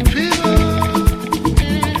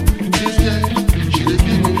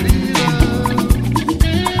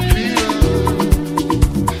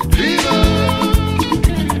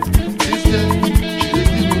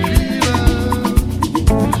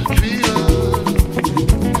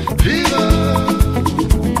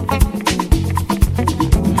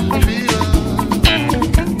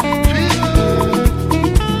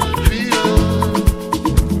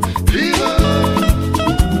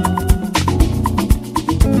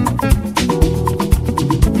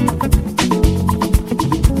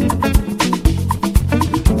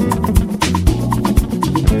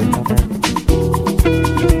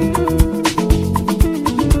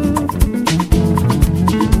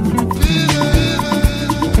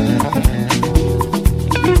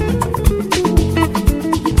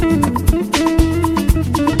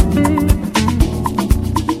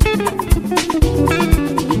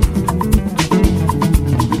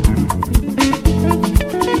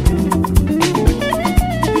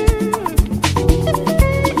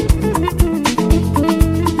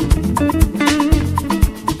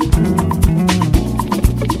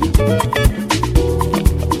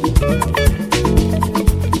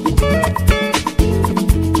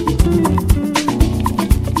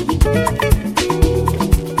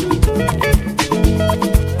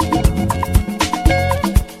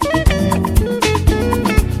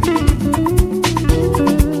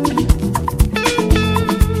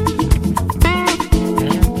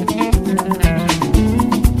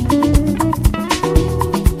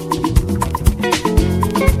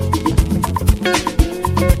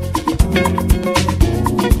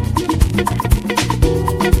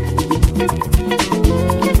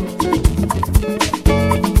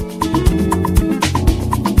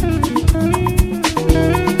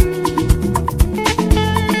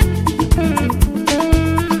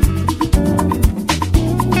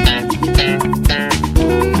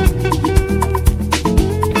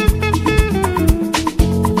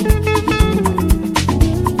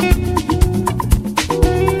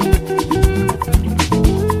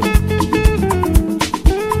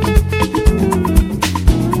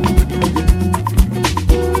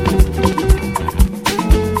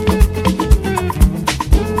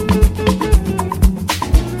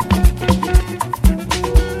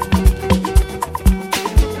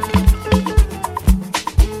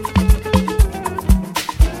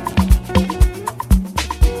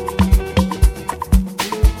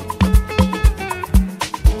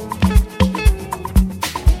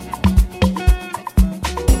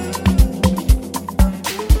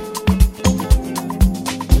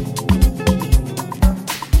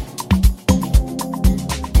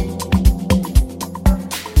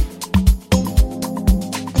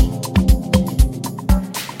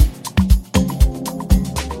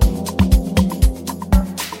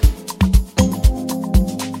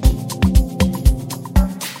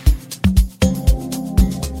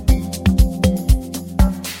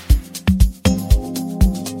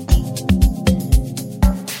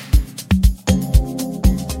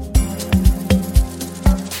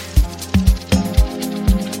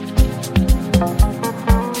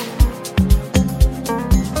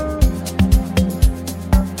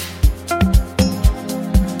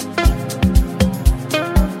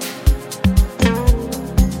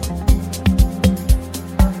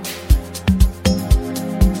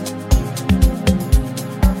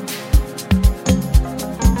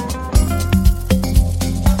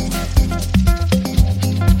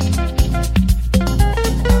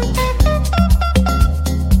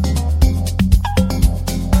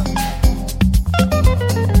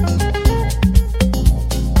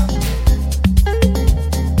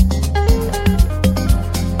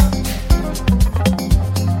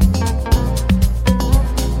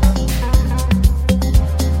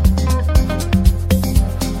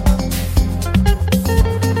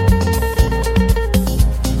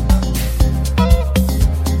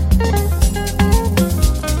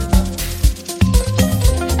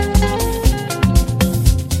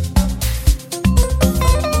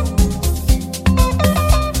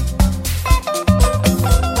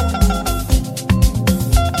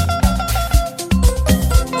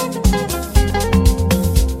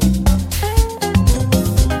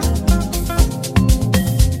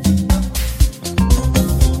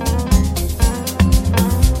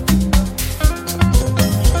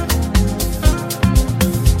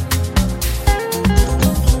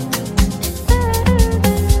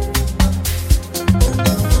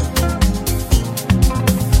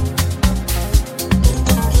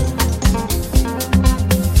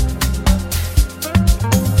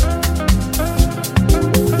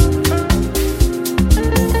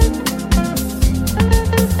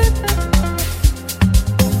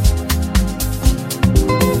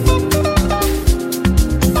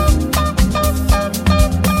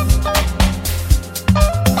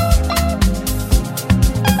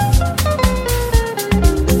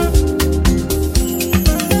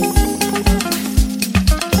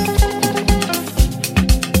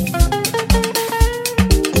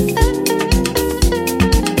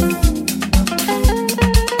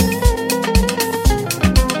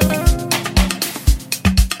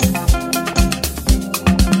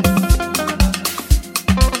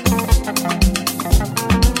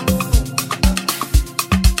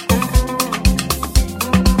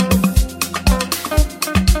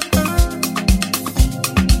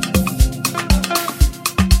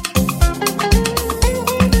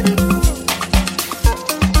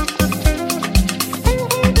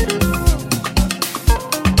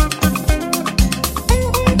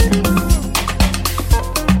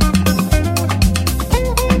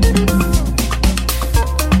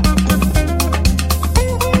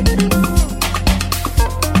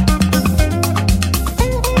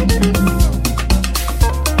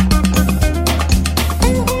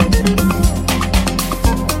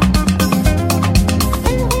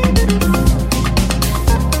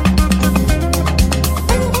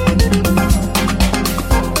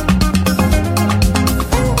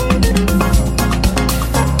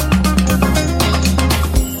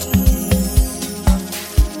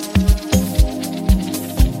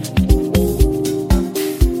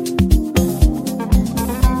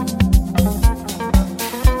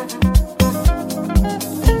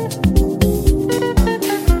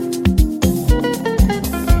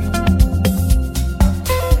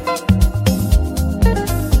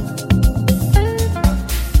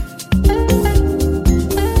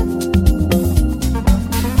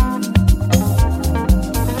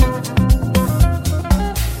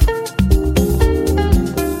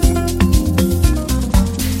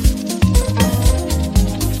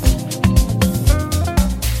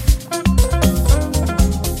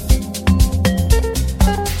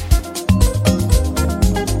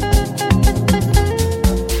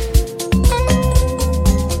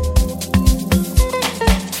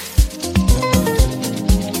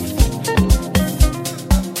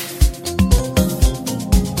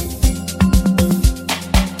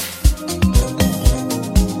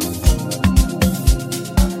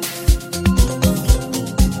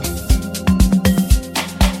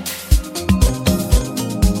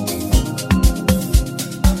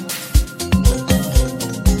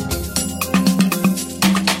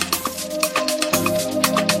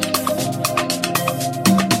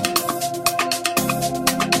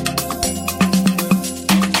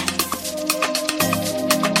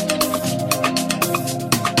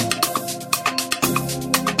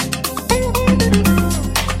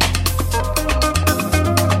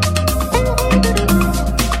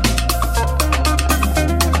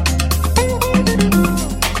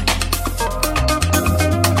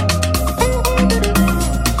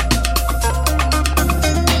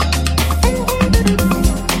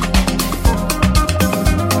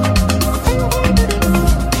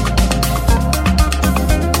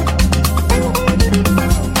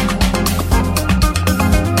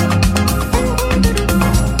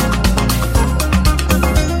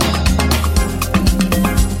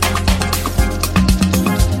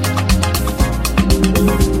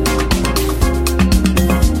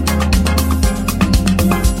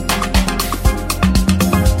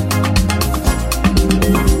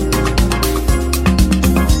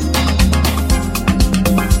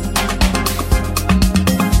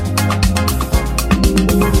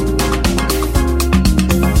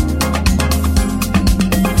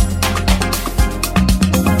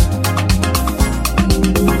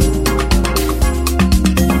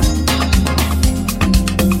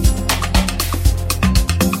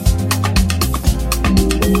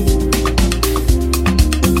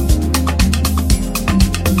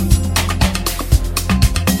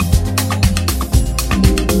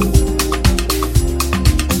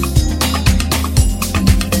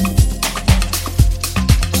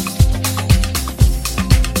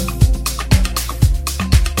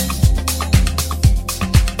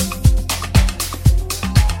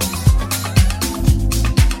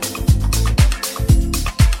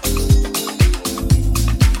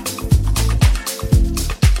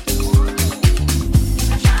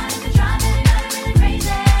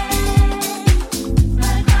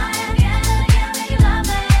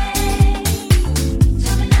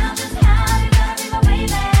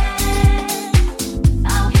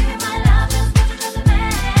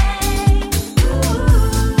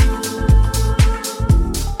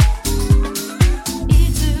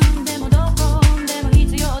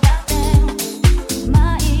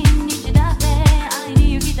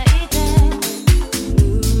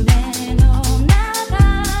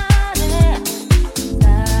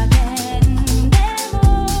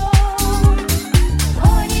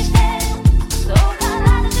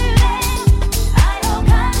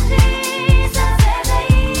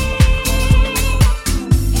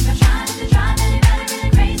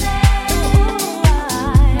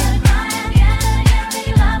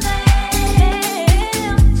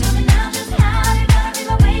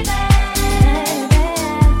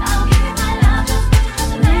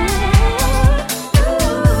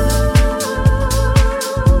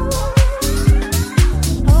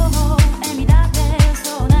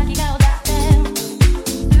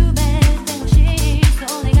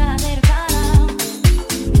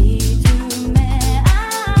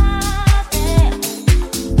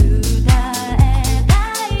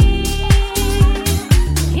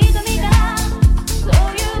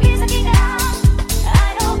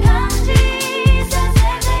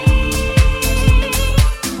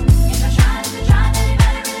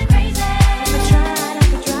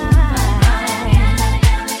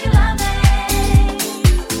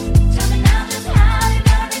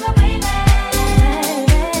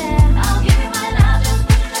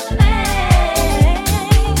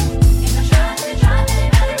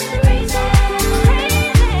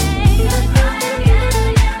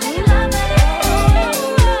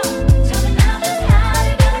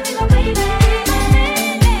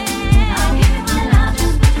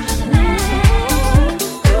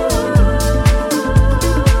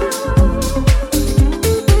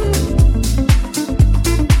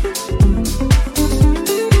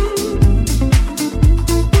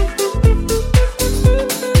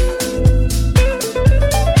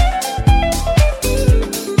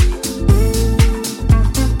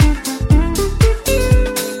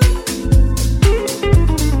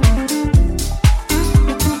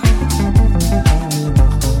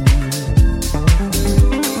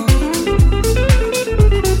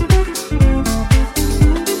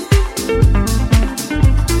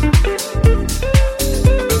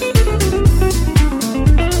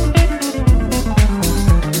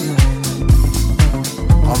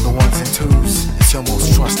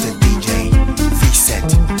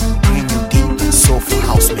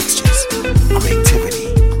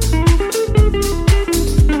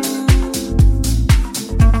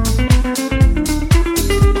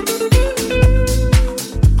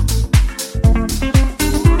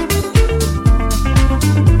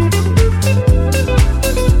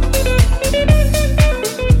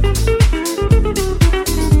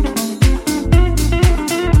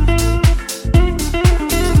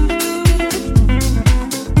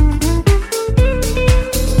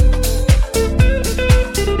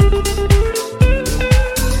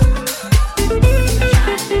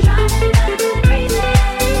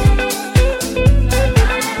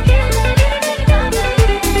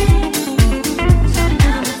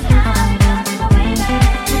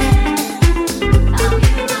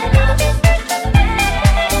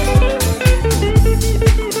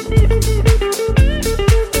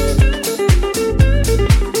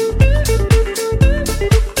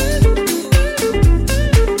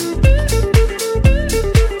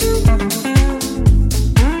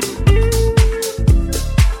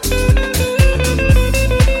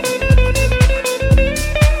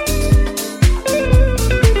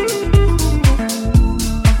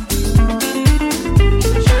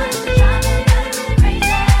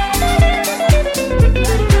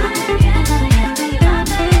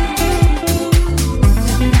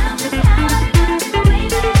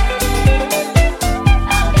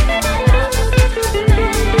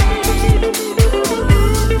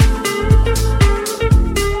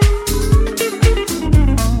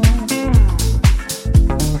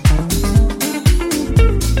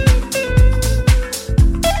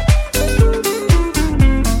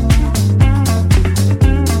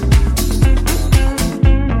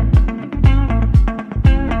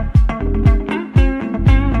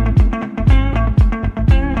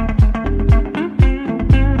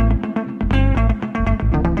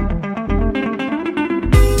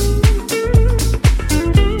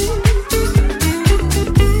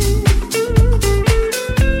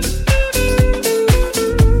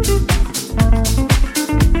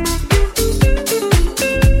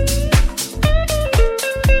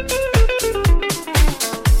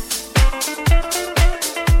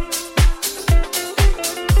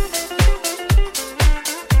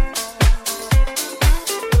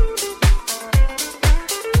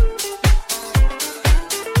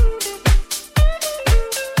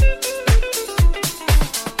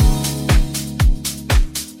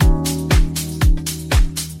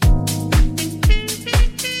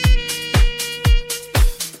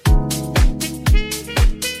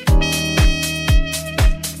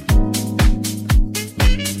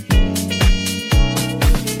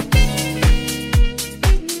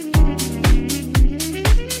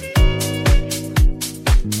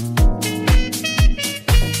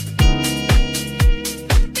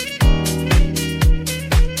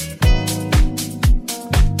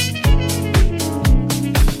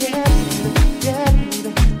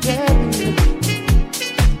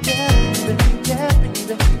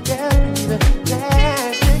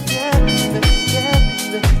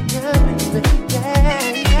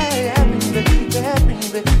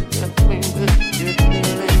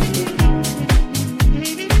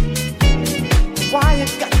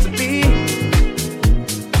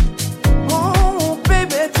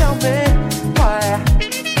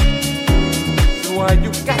 Why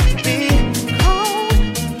you got to be cold?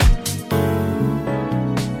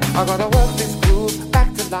 I gotta work this groove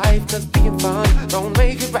back to life, cause being fun don't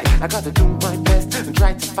make it right. I gotta do my best and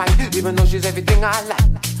try to fight, even though she's everything I like.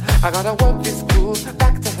 I gotta work this groove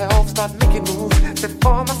back to health, start making moves, set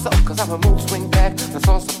for myself, cause I'm a mood swing back. That's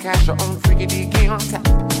also cash your own freaky deaky on tap.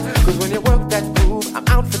 Cause when you work that groove, I'm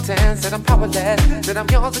out for 10, said I'm powerless, said I'm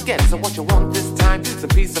yours again. So what you want this time, some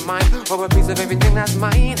peace of mind, or a piece of everything that's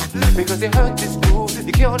mine. Because you heard this groove,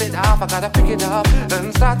 you killed it off, I gotta pick it up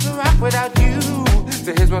and start to rap without you.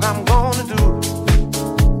 So here's what I'm gonna do.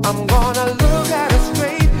 I'm gonna look at her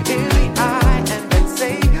straight in the eye and then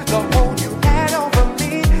say, the hold you had over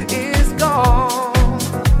me is gone.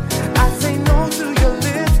 I say no to your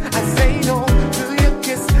lips, I say no to your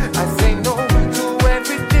kiss, I say no to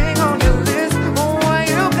everything on your list. Oh, why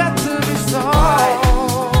you got to be so?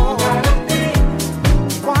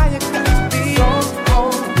 Why you got to be so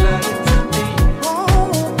cold-blooded to me?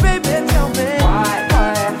 Oh, baby, tell me why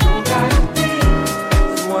you got to be?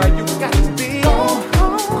 Why you got to be so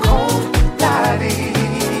cold-blooded?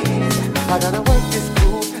 I gotta work this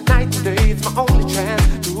groove night and day. It's my only chance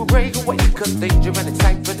to break away, cause danger and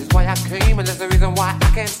excitement is why I came, and that's the reason why I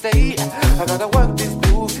can't stay. I gotta work this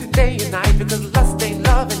groove day and night, because lust ain't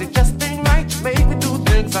love and it just ain't right. You make me do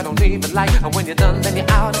things I don't even like, and when you're done then you're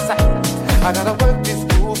out of sight. I gotta work this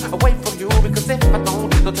groove away from you, because if I don't,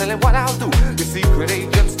 no telling what I'll do. Your secret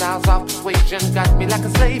agent styles of persuasion got me like a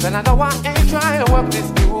slave, and I know I ain't trying to work this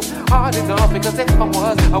groove hard enough, because if I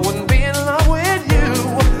was, I wouldn't be in love with you.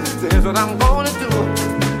 So here's what I'm gonna do.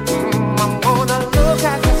 I'm gonna look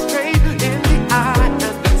at you straight in the eye and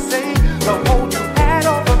then say, the hold you had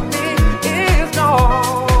over me is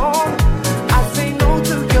gone. I say no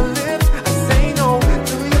to your lips, I say no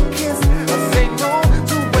to your kiss, I say no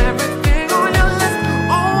to everything on your list.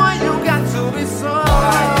 Oh, why you got to be so?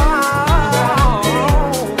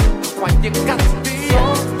 Why you got to be so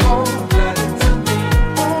cold-blooded to me?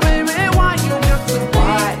 Oh, baby, why you got to be?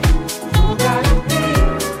 Why you got to be?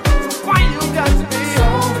 Why you got to be so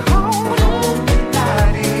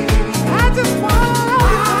cold-blooded? I just wanna love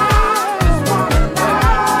you.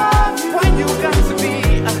 Why you got to be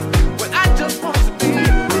when I just want to be?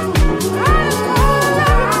 I just wanna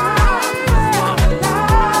love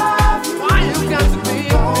you. Why you got to be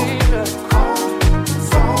so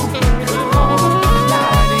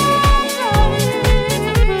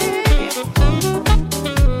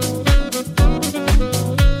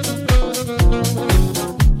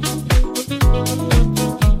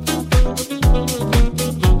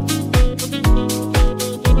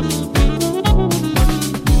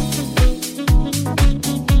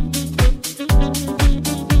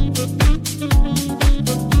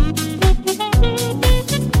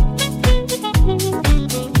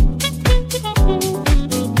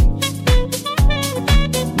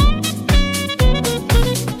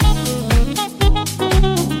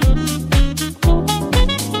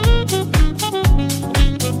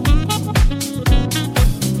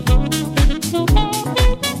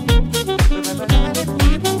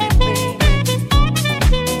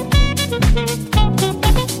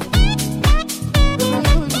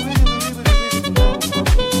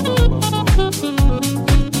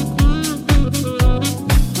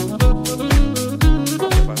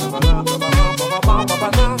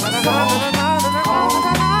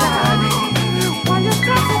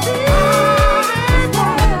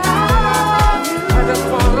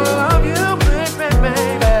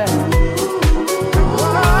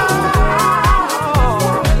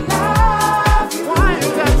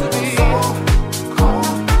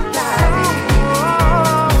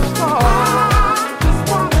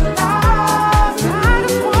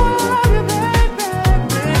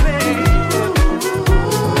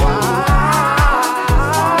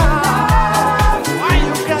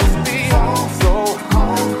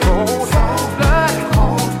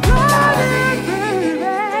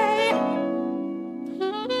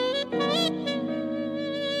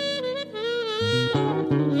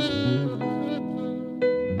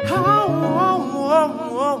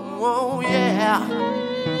yeah.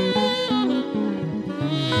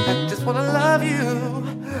 I just wanna love you.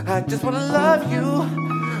 I just wanna love you.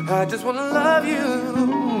 I just wanna love you.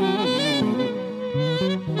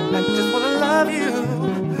 I just wanna love you.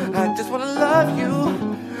 I just wanna love you.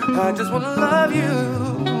 I just wanna love you.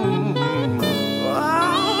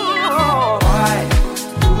 Oh, why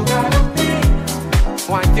you gotta be?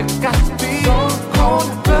 Why you got to be so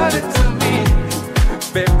cold-blooded to me?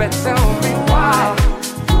 Baby, tell me why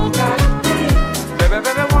you gotta be. Baby,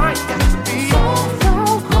 baby, why you got to be so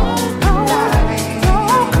cold-blooded? So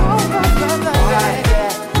cold-blooded. Why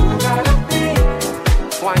you gotta be?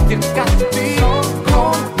 Why you got to be so cold-blooded?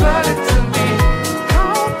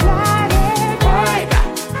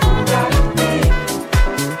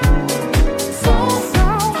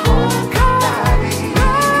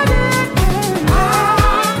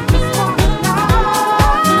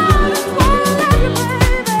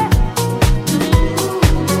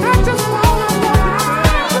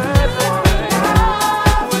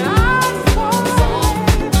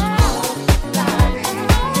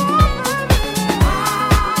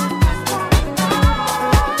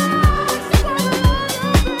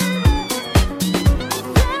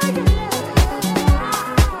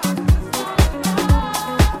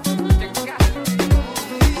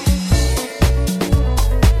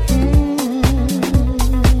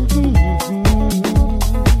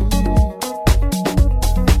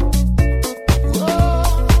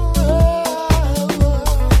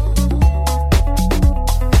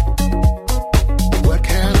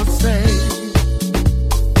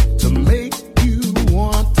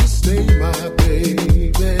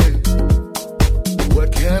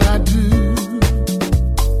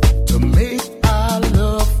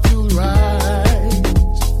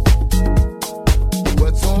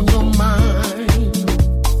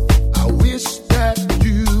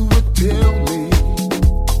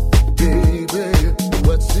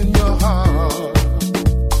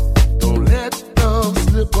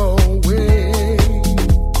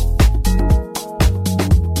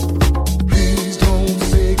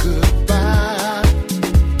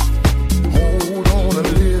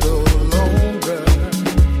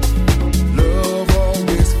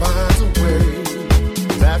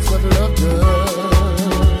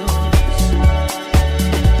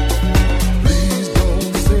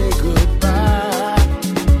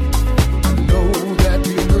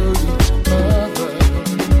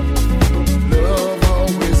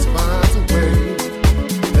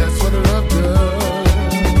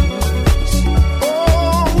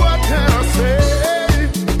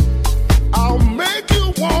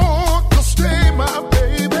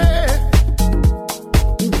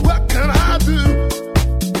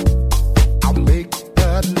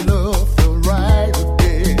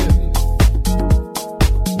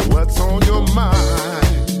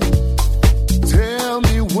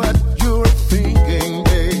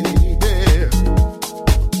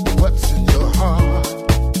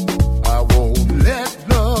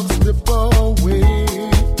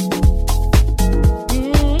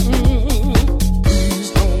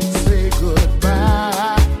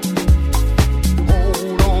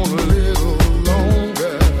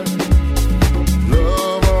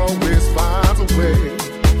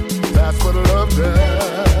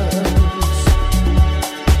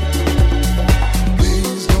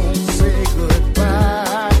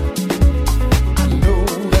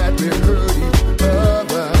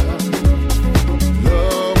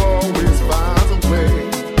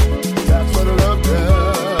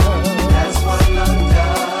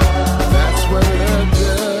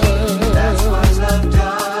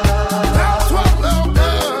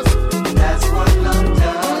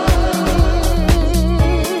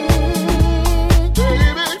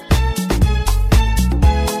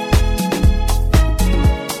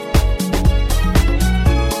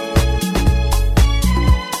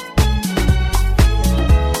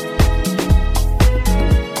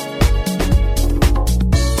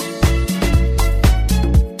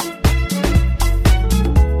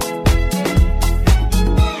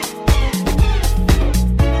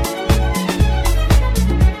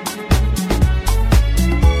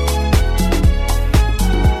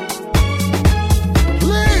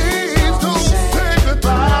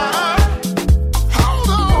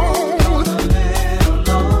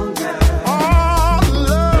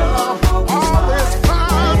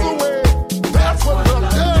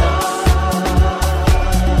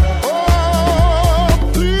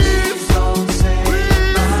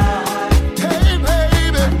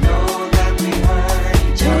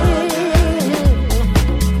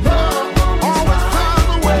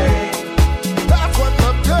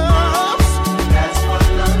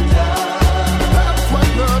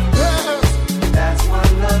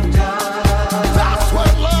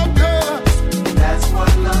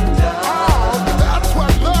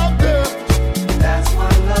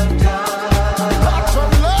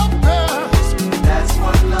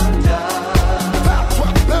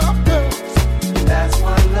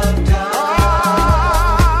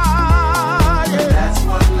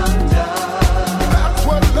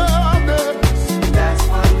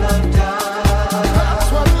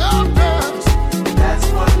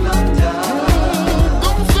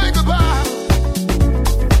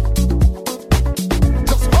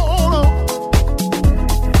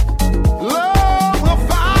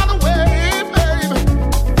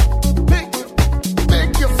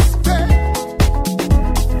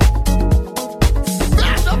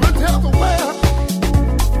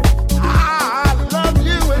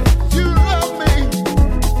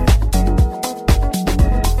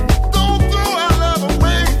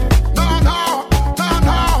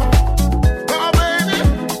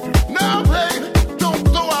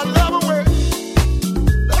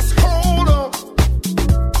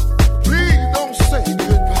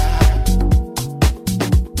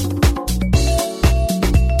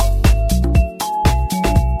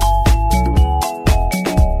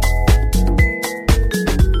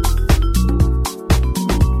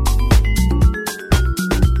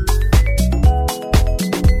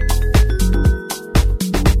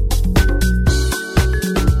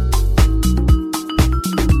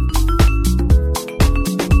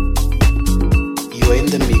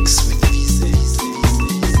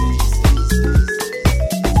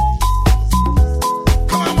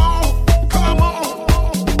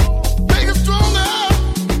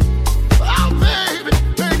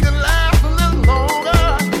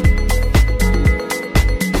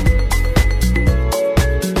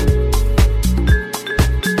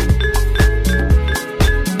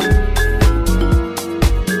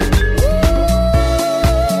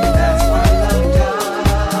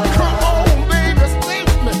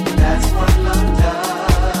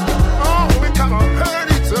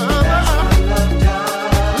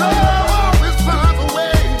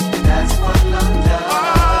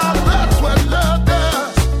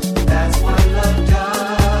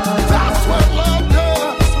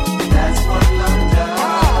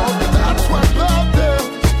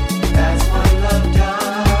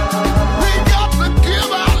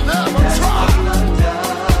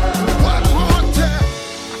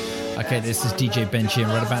 DJ Benji,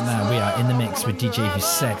 and right about now we are in the mix with DJ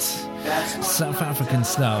Husset. South African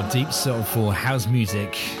style, deep soulful house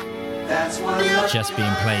music, just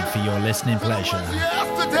being played for your listening pleasure.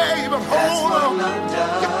 Yesterday, but hold on,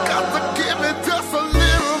 you got to give me just a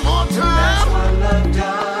little more time.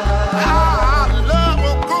 Love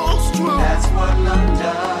will go through. That's what love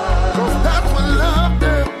does. 'Cause that's what love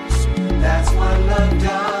does. That's what love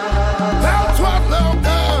does. That's what love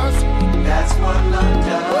does. That's what love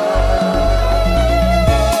does.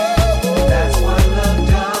 That's what love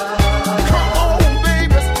does. Come on,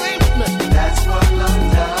 baby, stay with me. That's what love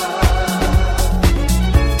does.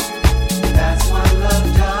 That's what love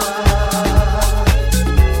does.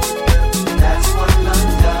 That's what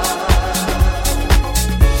love does.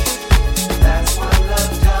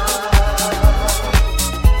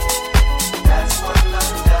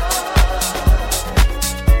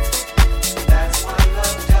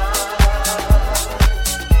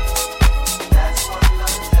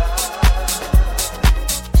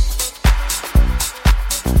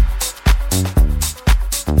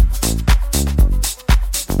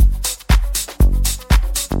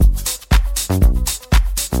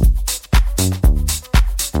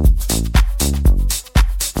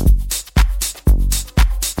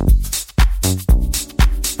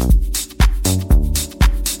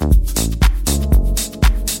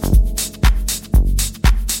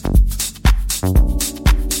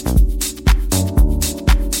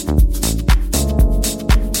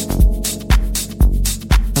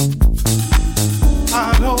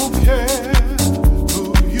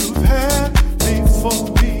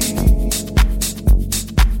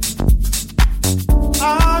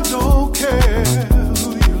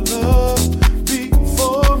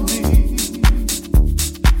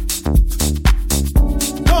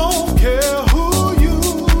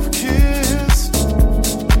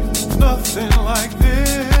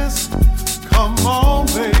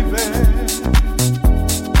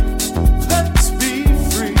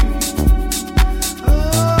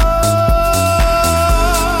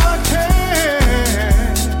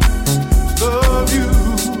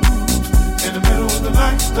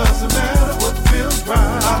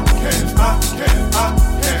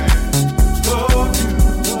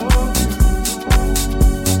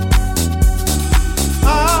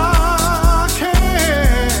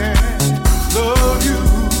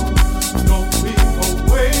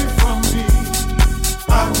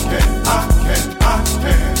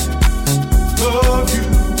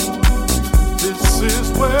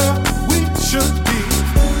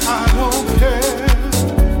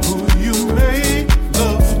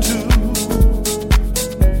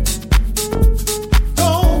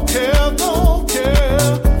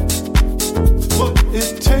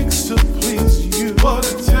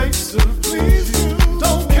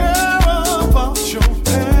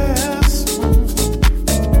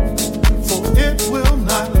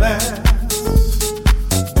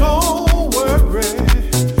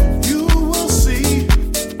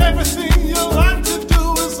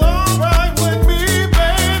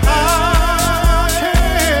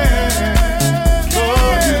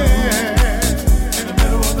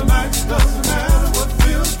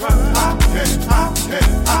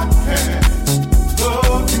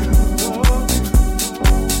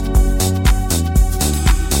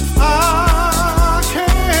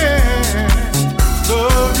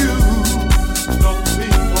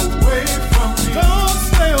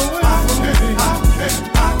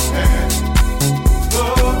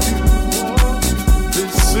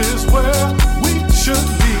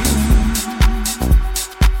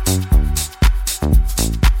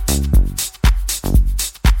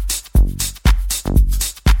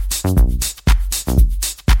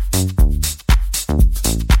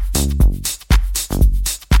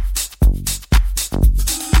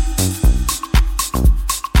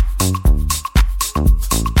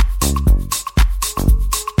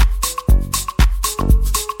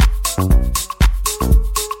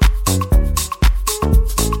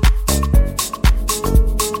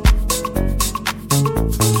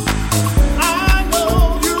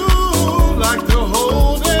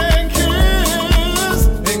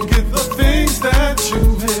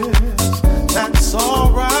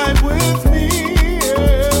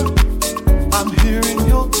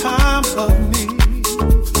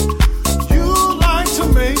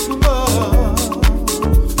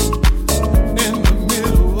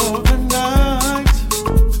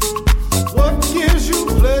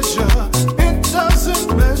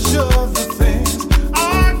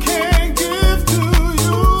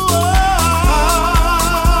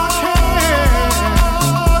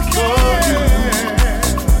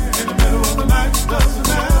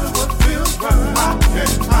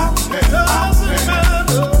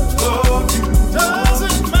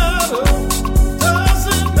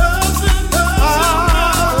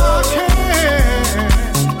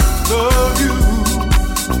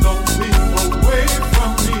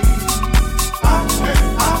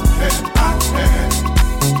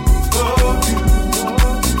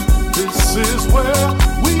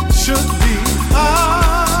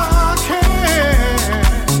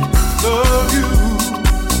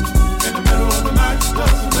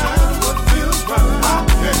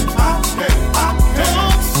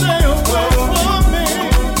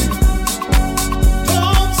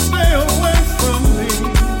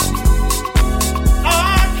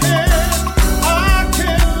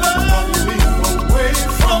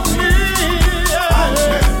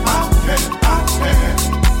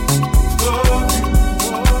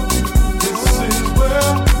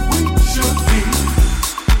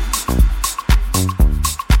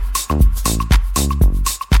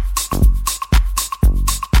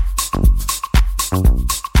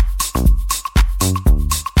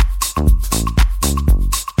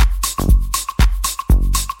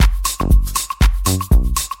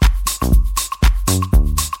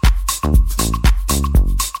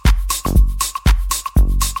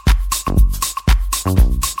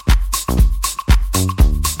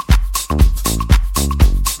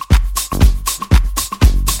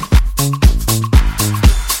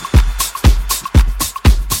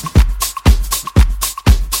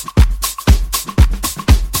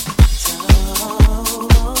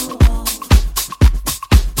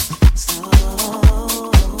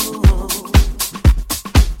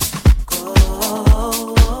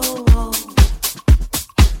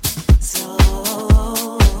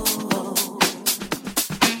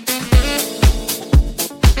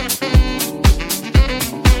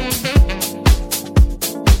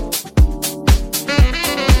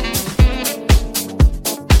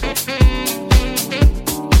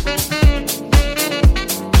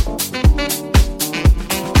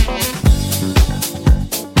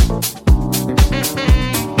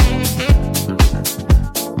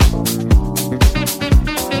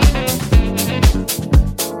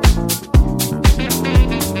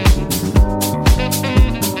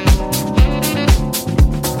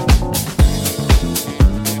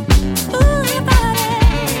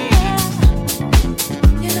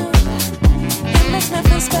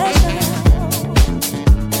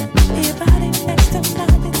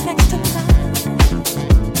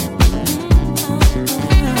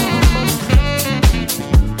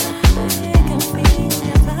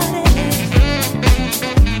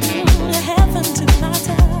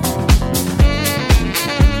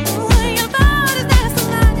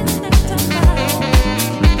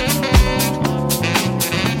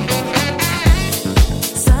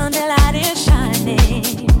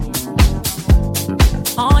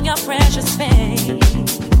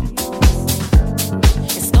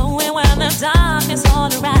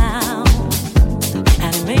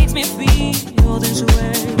 makes me feel this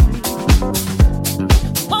way.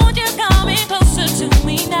 Won't you come in closer to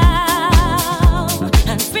me now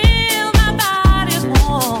and feel my body's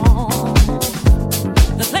warm?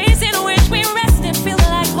 The place in which we rest and feel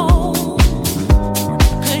like home.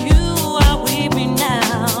 'Cause you are with me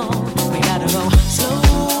now. We gotta go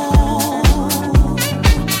slow.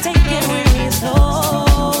 Take it really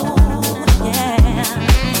slow. Yeah.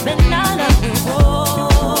 Bend our love we roll.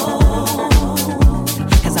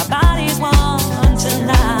 'Cause our bodies one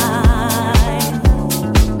tonight.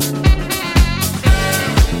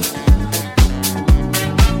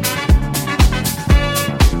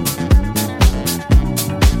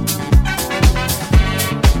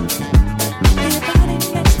 Your body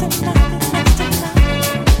next to mine, next to mine.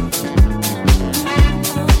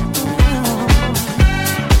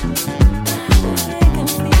 I can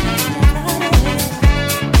feel your body.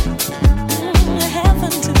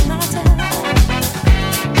 Heaven tonight.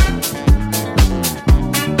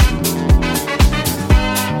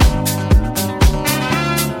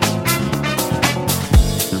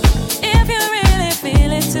 If you really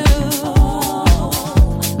feel it too,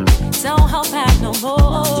 don't hold back no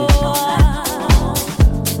more.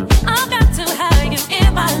 I've got to have you in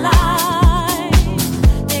my life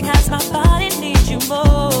because my body needs you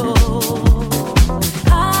more.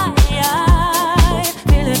 I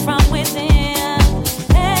feel it from within.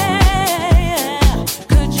 Hey,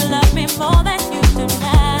 could you love me more than you do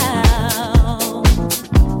now?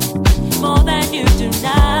 More than you do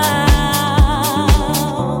now.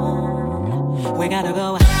 We gotta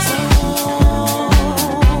go slow.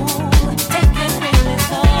 Take it really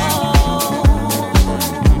slow.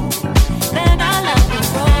 Then I love you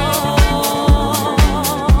roll.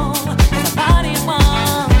 'Cause our bodies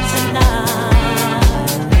one tonight.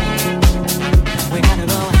 We gotta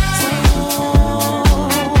go slow.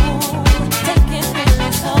 Take it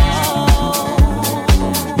really slow.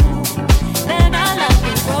 Then I love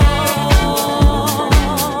you roll.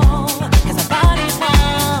 'Cause our bodies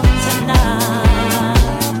one tonight.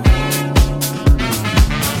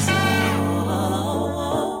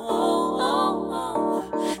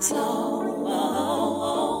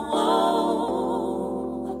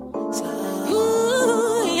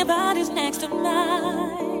 Ooh, your body's next to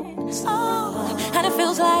mine. Oh, and it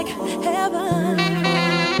feels like heaven.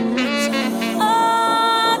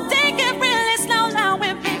 Oh, take it really slow now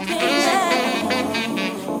with me, baby.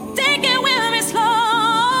 Take it with me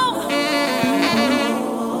slow.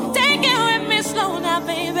 Take it with me slow now,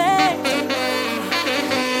 baby.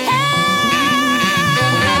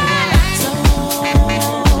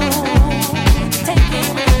 Take it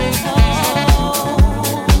really slow.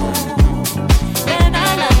 Then I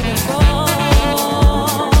love you roll.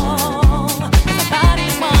 'Cause our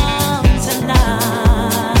bodies one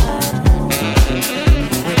tonight.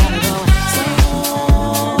 We gotta go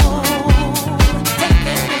slow. Take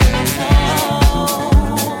it really slow.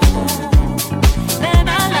 Then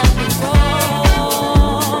I love you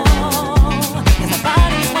roll. 'Cause our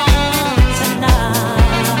bodies one tonight.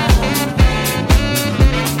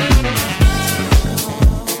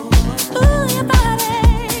 Ooh, your body,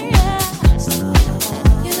 yeah.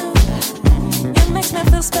 You know, it makes me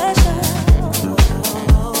feel special.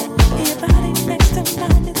 Your body next to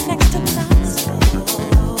mine, it's next to mine.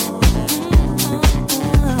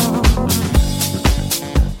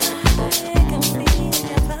 I can feel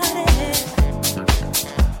your body.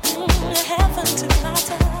 Heaven tonight.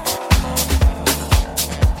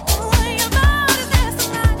 Ooh, your body's next to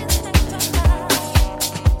mine, it's next to mine.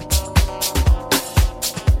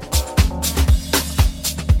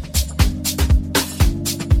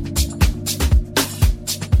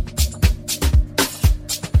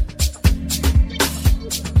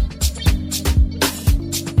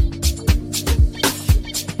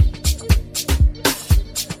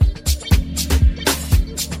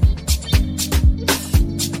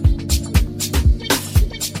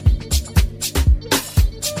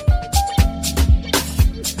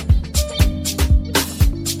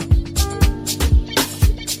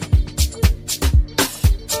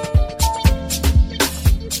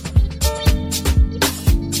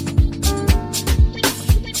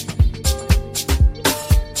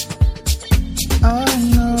 I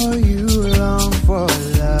know you long for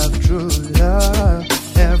love, true love,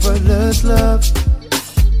 effortless love.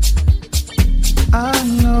 I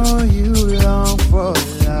know you long for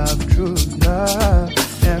love, true love,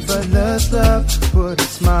 effortless love. Put a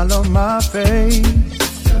smile on my face,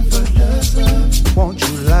 effortless love. Won't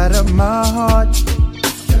you light up my heart,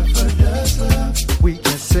 effortless love. We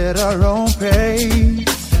can set our own pace,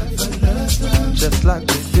 effortless love. Just like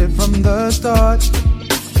we did from the start,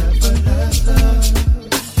 effortless love.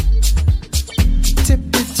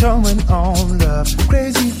 showing on love.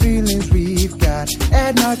 Crazy feelings we've got.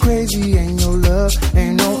 Add not crazy, ain't no love,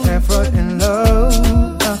 ain't no effort in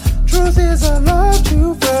love. Truth is I loved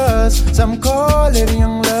you first. Some call it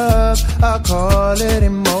young love, I call it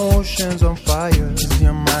emotions on fire. 'Cause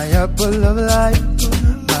you're my apple of life,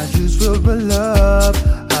 my juice filled with love.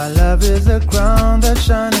 Our love is a crown that's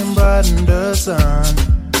shining bright in the sun.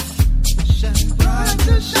 Shining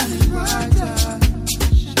brighter, shining brighter,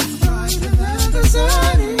 shining brighter than the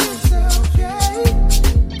sun itself, yeah.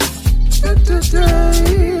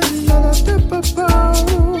 Today, another step above,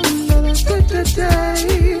 another step today.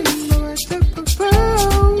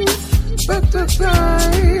 But the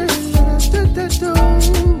fire, another step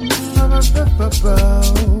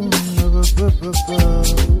above, another step above.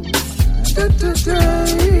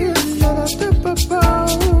 Today, another step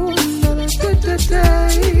above, another step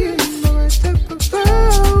today, another step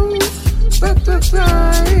above. But the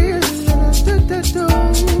fire, another step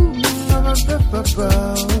above, another step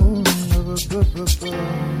above, another step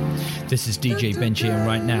above. This is DJ Benji, and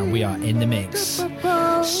right now we are in the mix.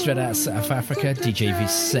 Straight out of South Africa, DJ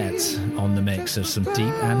V-Set on the mix of some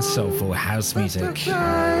deep and soulful house music.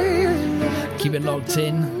 Keep it locked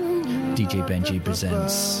in. DJ Benji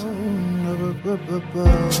presents.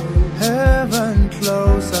 Heaven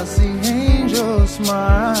close, I see angels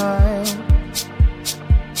smile.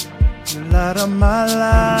 You light up my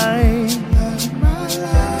life,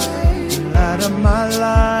 you light up my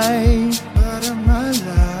life, light up my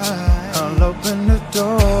life. I'll open the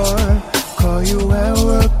door, call you at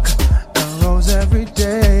work, and rose every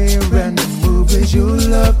day. Random movies you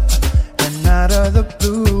love, and out of the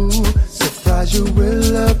blue, surprise you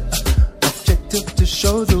with love. Objective to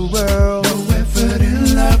show the world, no effort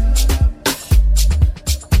in love.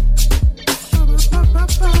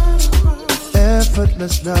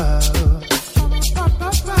 Effortless love,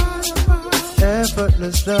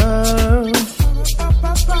 effortless love,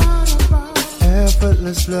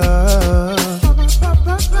 effortless love.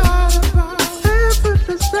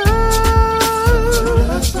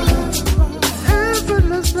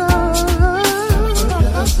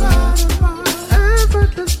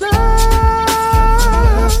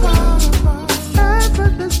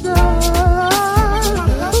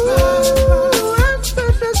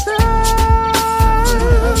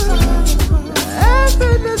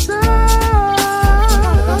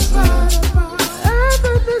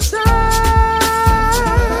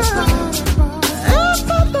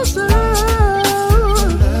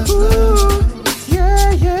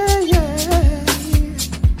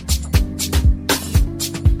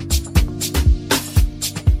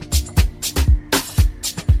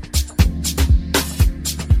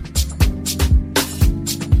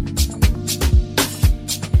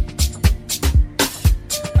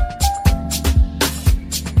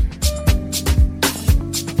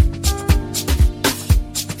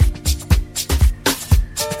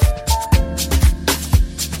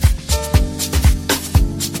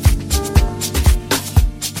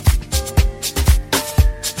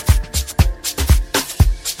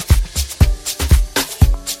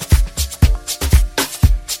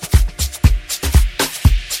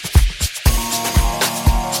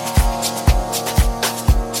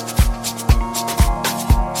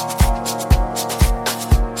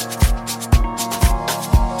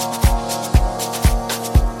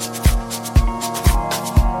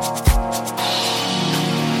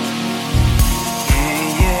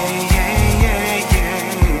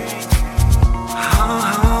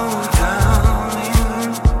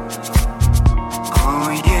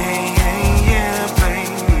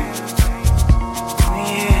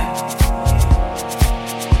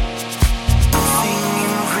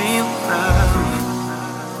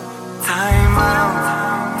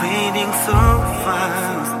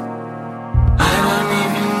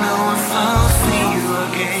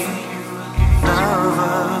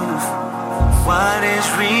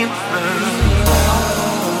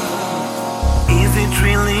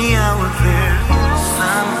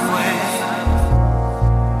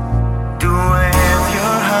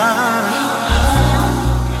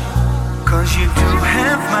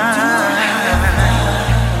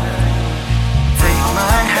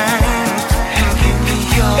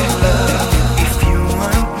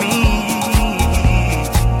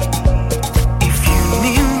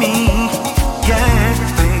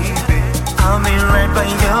 By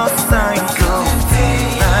your side, go,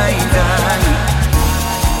 die, die.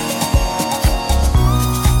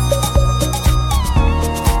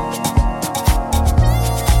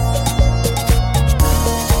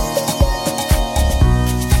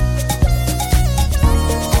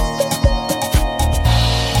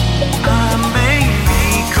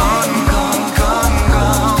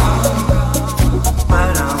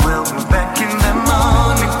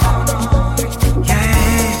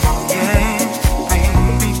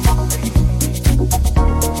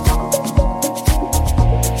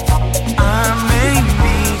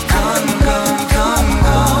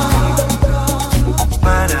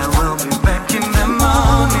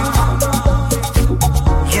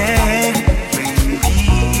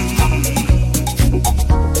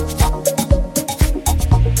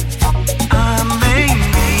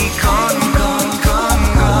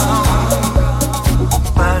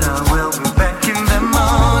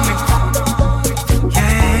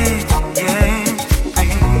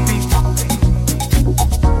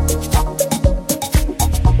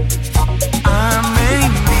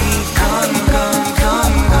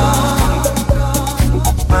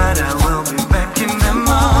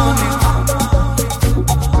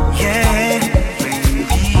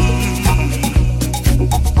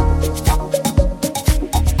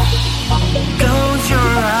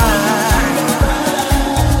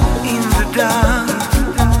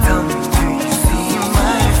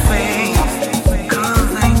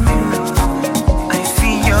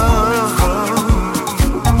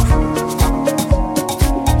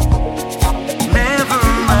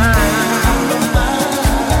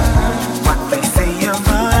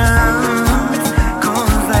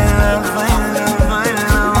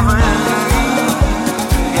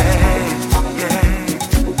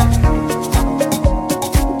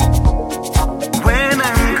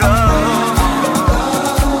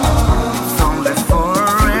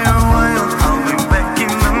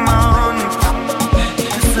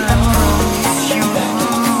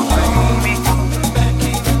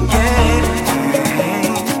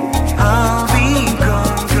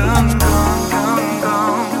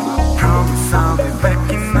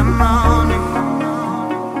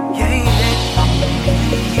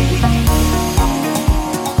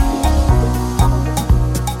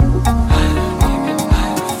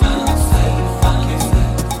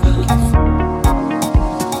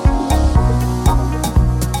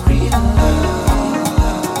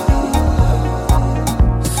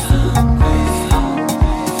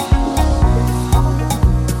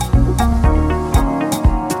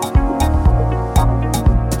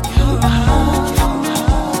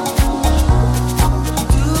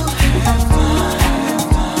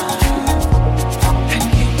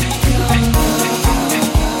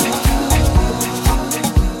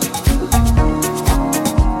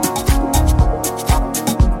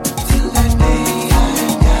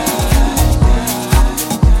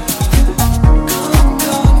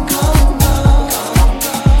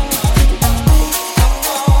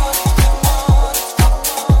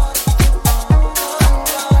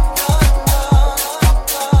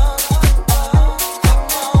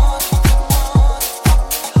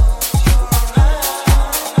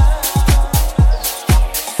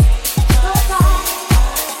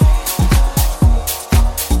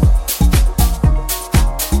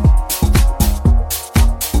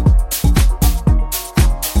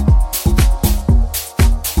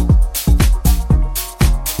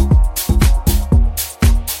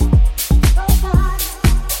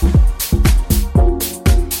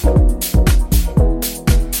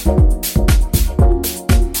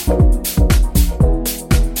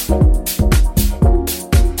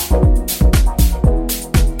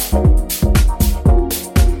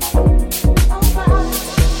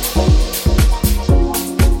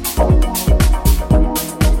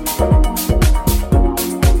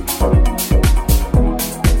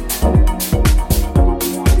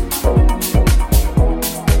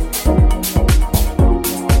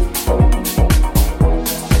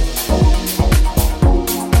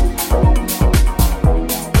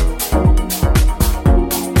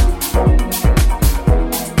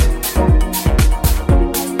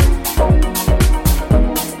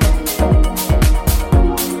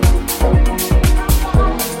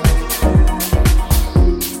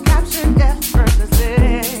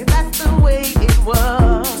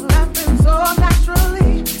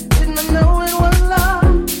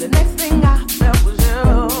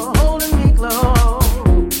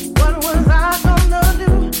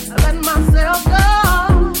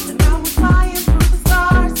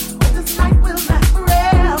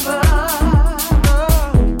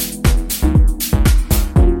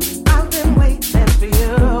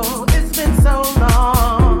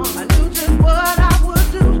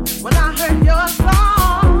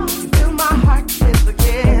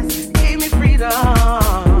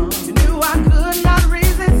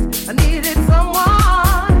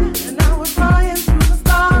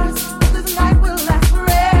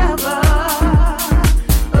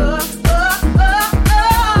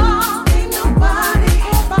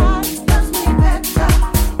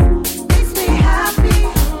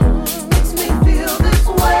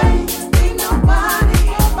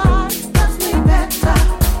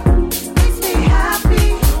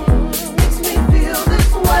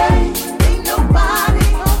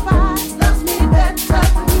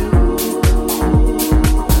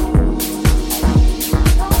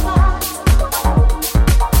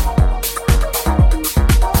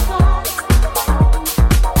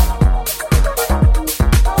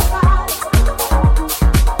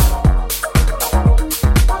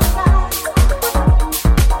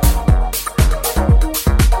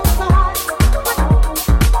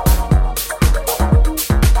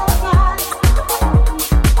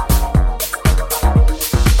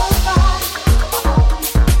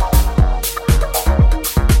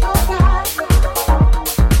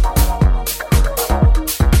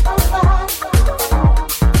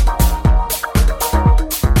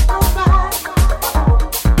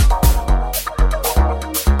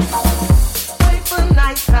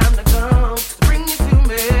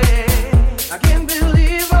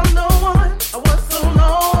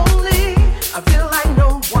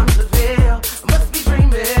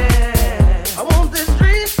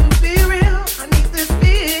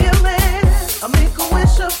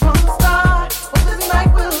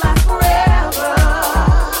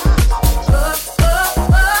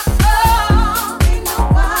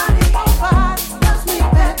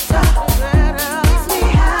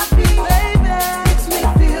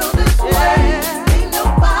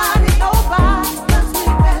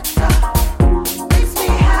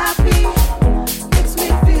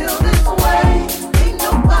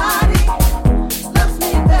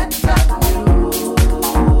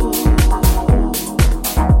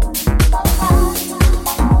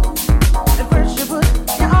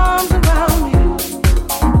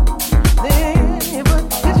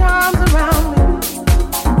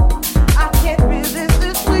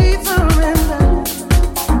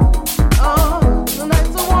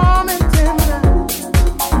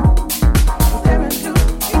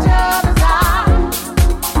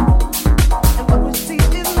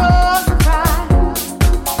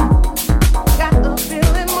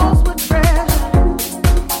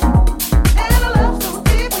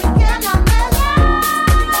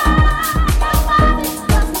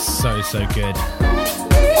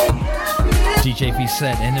 DJ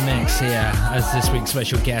V-Set in the mix here as this week's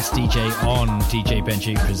special guest DJ on DJ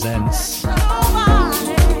Benji Presents.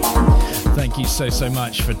 Thank you so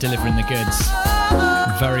much for delivering the goods.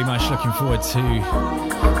 Very much looking forward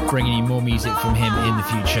to bringing you more music from him in the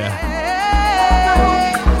future.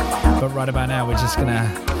 But right about now, we're just gonna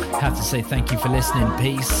have to say thank you for listening.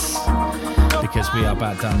 Peace, because we are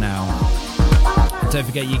about done now. And don't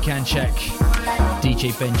forget, you can check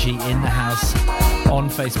DJ Benji in the house on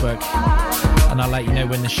Facebook, and I'll let you know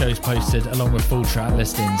when the show's posted along with full track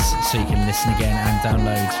listings so you can listen again and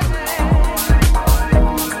download.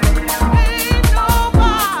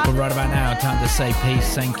 But right about now, time to say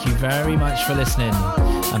peace. Thank you very much for listening,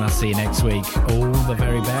 and I'll see you next week. All the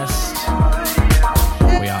very best.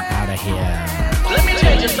 We are out of here. Let me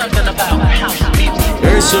tell you something about house music.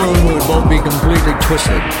 Very soon we would both be completely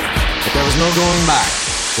twisted, but there was no going back.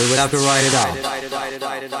 We would have to ride it out.